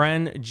his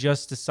friend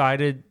just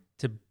decided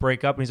to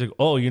break up, and he's like,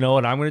 oh, you know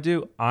what I'm going to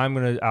do? I'm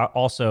going to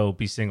also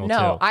be single too.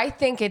 No, I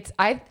think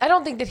I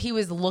don't think that he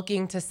was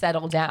looking to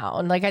settle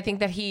down. Like, I think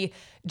that he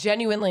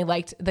genuinely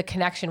liked the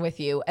connection with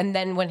you. And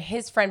then when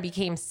his friend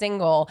became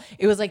single,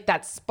 it was like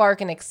that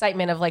spark and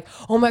excitement of like,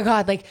 oh my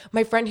God, like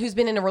my friend who's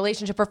been in a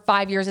relationship for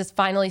 5 years is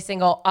finally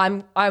single.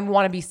 I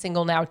want to be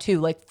single now too.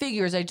 Like,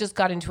 figures, I just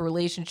got into a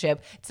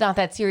relationship. It's not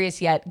that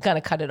serious yet.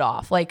 Gonna cut it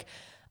off. Like,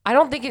 I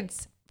don't think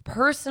it's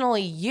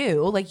personally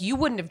you. Like, you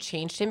wouldn't have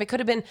changed him. It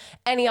could have been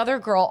any other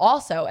girl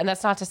also. And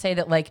that's not to say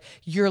that like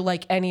you're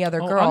like any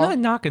other girl. I'm not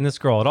knocking this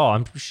girl at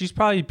all. She's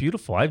probably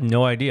beautiful. I have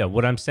no idea.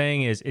 What I'm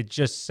saying is it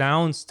just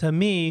sounds to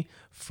me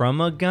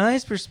from a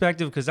guy's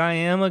perspective, because I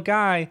am a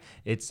guy,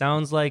 it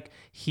sounds like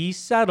he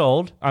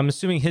settled. I'm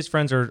assuming his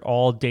friends are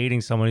all dating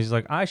someone. He's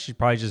like, I should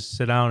probably just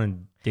sit down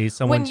and date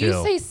someone too. When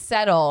you say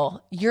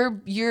settle,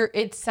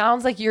 it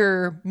sounds like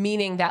you're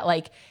meaning that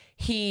like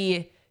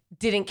he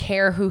didn't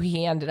care who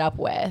he ended up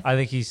with. I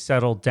think he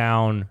settled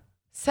down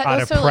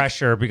out of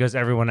pressure because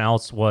everyone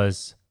else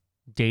was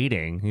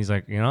dating. He's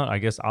like, you know, I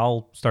guess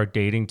I'll start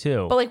dating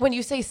too. But like when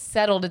you say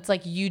settled, it's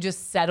like you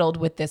just settled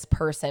with this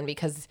person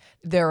because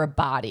they're a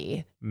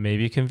body.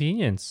 Maybe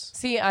convenience.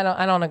 See,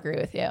 I don't agree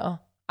with you.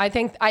 I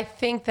think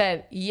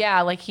that,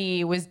 yeah, like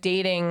he was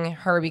dating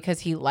her because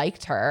he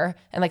liked her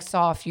and like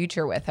saw a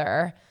future with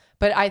her.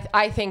 But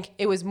I think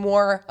it was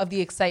more of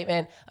the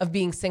excitement of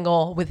being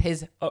single with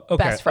his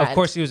best friend. Of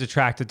course, he was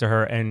attracted to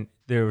her and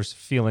there was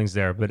feelings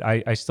there. But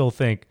I still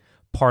think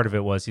part of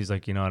it was he's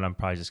like, you know what, I'm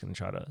probably just going to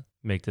try to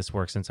make this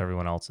work since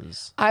everyone else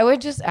is. I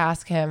would just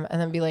ask him and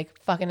then be like,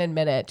 fucking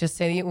admit it. Just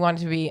say that you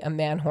wanted to be a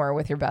man whore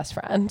with your best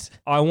friend.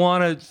 I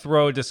want to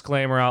throw a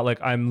disclaimer out. Like,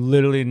 I'm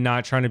literally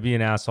not trying to be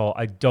an asshole.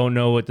 I don't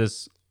know what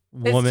this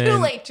woman it's too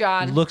late,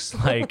 John. Looks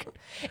like.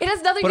 It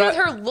has nothing to do with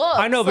her looks.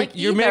 I know, but like,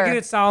 you're making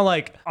it sound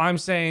like I'm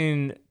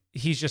saying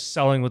he's just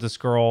selling with this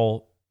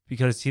girl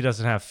because he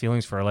doesn't have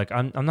feelings for her. Like,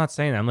 I'm not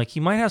saying that. I'm like,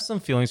 he might have some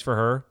feelings for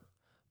her,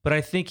 but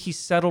I think he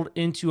settled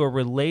into a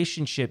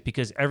relationship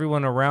because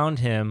everyone around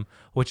him,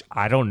 which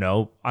I don't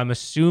know, I'm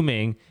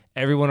assuming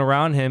everyone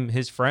around him,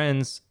 his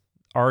friends,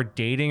 are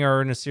dating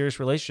or in a serious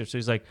relationship. So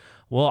he's like,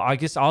 well, I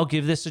guess I'll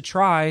give this a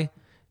try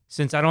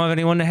since I don't have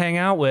anyone to hang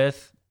out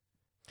with.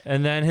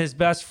 And then his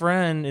best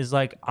friend is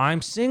like,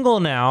 I'm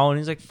single now. And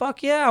he's like,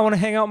 fuck yeah, I want to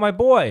hang out with my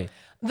boy.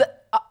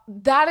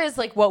 That is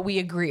like what we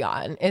agree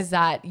on is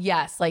that,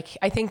 yes, like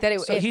I think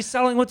that he's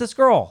settling with this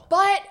girl.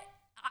 But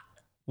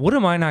what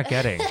am I not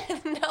getting?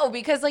 No,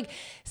 because like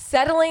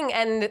settling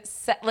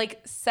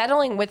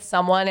with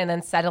someone and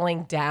then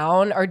settling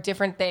down are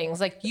different things.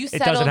 Like it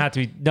doesn't have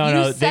to be.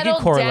 No, they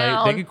can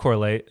correlate. They can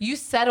correlate. You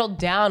settled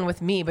down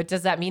with me, but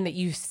does that mean that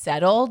you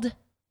settled?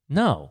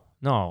 No,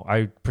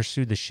 I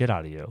pursued the shit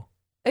out of you.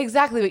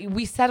 Exactly.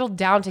 We settled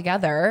down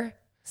together.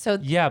 So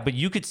yeah, but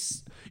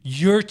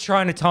you're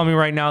trying to tell me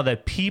right now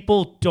that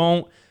people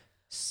don't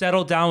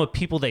settle down with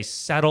people they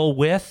settle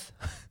with?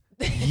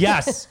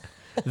 Yes,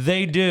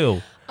 they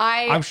do.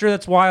 I'm sure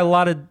that's why a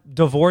lot of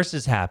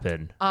divorces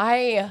happen.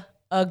 I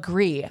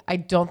agree. I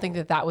don't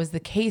think that was the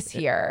case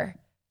here.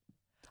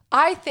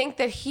 I think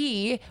that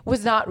he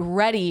was not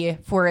ready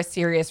for a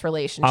serious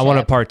relationship. I want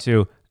a part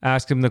 2.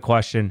 Ask him the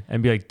question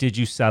and be like, did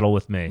you settle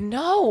with me?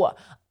 No.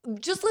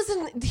 Just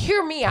listen,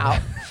 hear me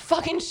out.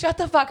 Fucking shut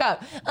the fuck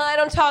up. I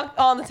don't talk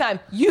all the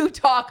time. You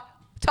talk.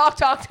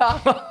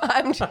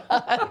 I'm John.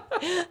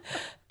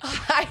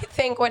 I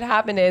think what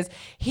happened is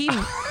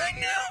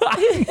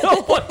I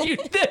know what you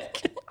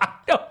think. I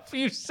know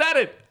you said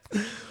it.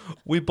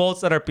 We both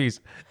said our piece.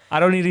 I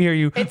don't need to hear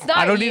you. It's not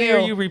I don't you. need to hear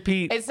you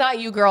repeat. It's not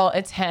you, girl.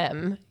 It's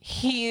him.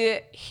 He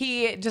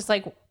just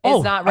like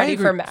is not ready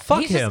for marriage.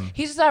 Fuck him.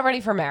 He's just not ready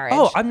for marriage.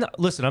 Oh,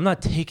 I'm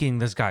not taking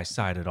this guy's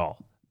side at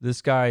all.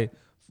 This guy,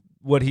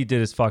 what he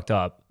did is fucked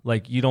up.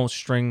 Like, you don't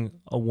string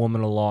a woman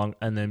along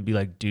and then be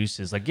like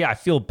deuces. Like, yeah, I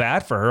feel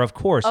bad for her, of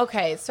course.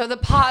 Okay, so the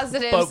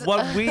positives. But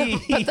what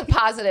the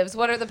positives.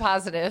 What are the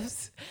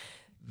positives?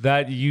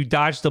 That you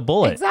dodged the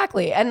bullet.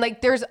 Exactly. And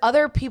like there's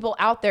other people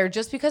out there,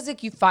 just because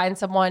like you find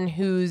someone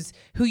who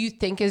you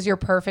think is your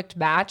perfect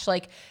match,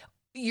 like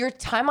your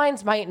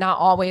timelines might not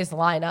always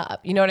line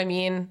up. You know what I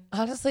mean?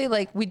 Honestly,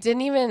 like we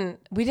didn't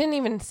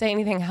even say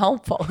anything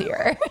helpful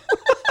here.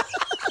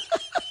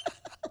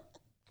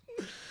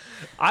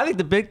 I think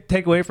the big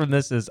takeaway from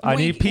this is I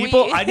need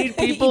people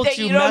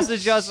to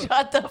message us.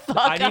 Shut the fuck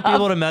up. I need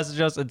people to message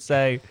us and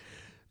say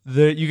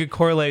that you could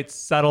correlate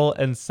settle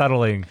and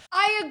settling.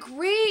 I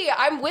agree.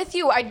 I'm with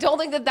you. I don't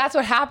think that that's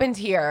what happened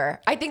here.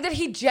 I think that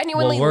he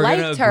genuinely we're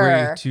liked gonna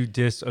her. Agree to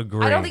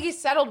disagree. I don't think he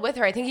settled with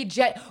her. I think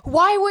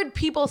why would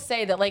people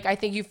say that, like, I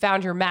think you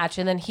found your match,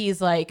 and then he's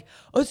like,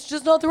 oh, it's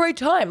just not the right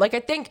time. Like, I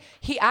think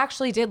he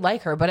actually did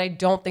like her, but I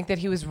don't think that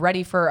he was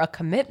ready for a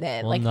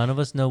commitment. Well, like, none of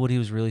us know what he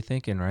was really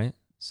thinking, right?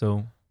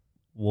 So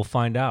we'll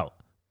find out.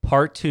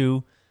 Part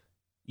 2,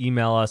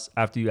 email us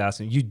after you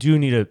ask him. You do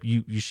need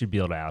you should be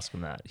able to ask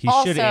him that. He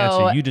should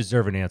answer. You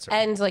deserve an answer.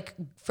 And like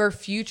for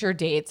future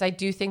dates, I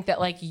do think that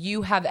like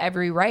you have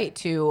every right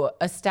to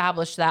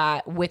establish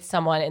that with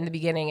someone in the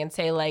beginning and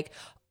say like,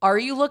 are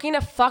you looking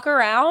to fuck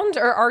around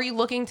or are you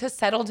looking to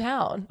settle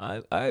down?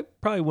 I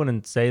probably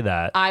wouldn't say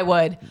that. I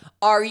would.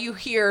 Are you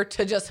here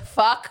to just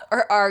fuck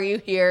or are you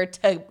here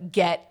to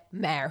get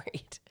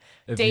married?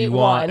 Date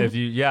one.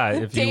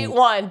 Date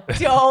one.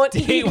 Don't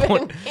date even.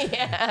 One.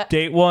 Yeah.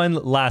 Date one,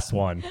 last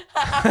one.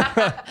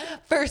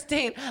 First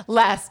date,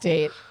 last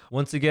date.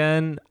 Once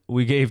again,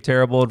 we gave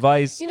terrible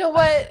advice. You know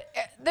what?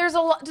 There's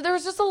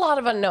just a lot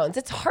of unknowns.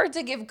 It's hard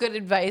to give good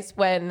advice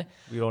when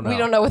we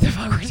don't know what the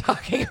fuck we're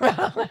talking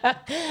about.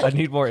 I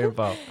need more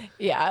info.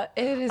 Yeah,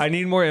 it is. I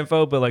need more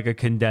info, but like a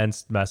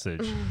condensed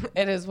message.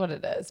 It is what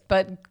it is.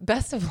 But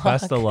best of luck.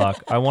 Best of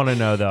luck. I want to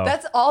know though.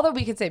 That's all that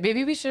we could say.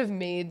 Maybe we should have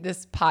made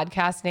this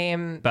podcast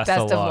name Best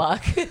of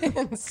Luck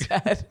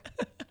instead.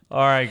 All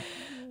right.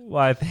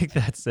 Well, I think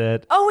that's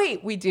it. Oh,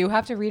 wait. We do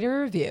have to read a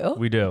review.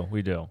 We do.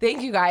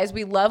 Thank you, guys.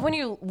 We love when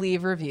you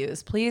leave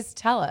reviews. Please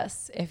tell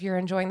us if you're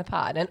enjoying the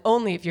pod, and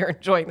only if you're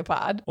enjoying the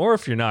pod. Or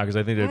if you're not, because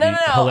I think it'd be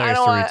hilarious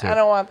to read too. I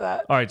don't want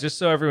that. All right, just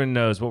so everyone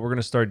knows, what we're going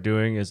to start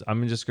doing is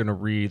I'm just going to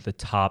read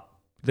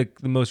the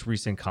most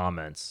recent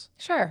comments.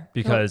 Sure.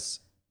 Because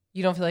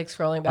you don't feel like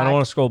scrolling back? I don't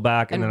want to scroll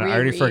back, and then I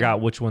already reread. forgot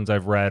which ones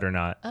I've read or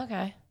not.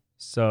 Okay.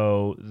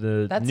 So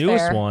the That's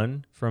newest fair.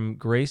 one from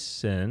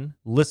Grayson,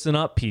 listen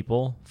up,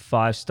 people,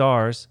 5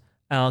 stars.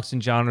 Alex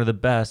and John are the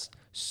best.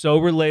 So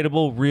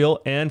relatable, real,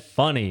 and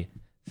funny.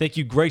 Thank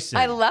you, Grayson.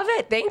 I love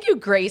it. Thank you,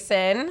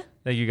 Grayson.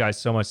 Thank you guys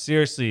so much.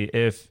 Seriously,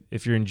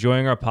 if you're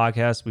enjoying our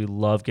podcast, we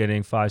love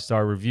getting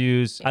 5-star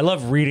reviews. I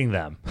love reading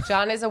them.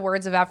 John is a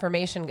words of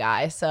affirmation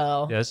guy,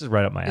 so Yeah, this is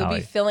right up my you'll alley.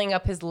 be filling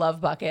up his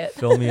love bucket.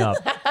 Fill me up.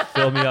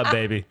 Fill me up,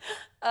 baby.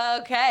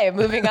 Okay,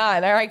 moving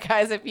on. All right,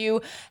 guys, if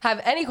you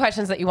have any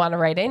questions that you want to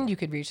write in, you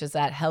could reach us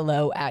at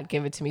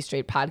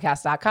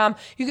hello@giveittomestraightpodcast.com.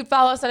 You could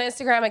follow us on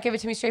Instagram at Give It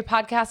To Me Straight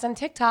Podcast and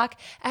TikTok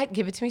at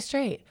Give It To Me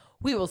Straight.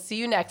 We will see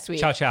you next week.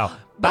 Ciao, ciao.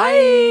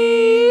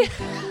 Bye.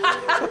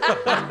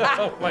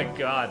 Oh, my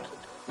God.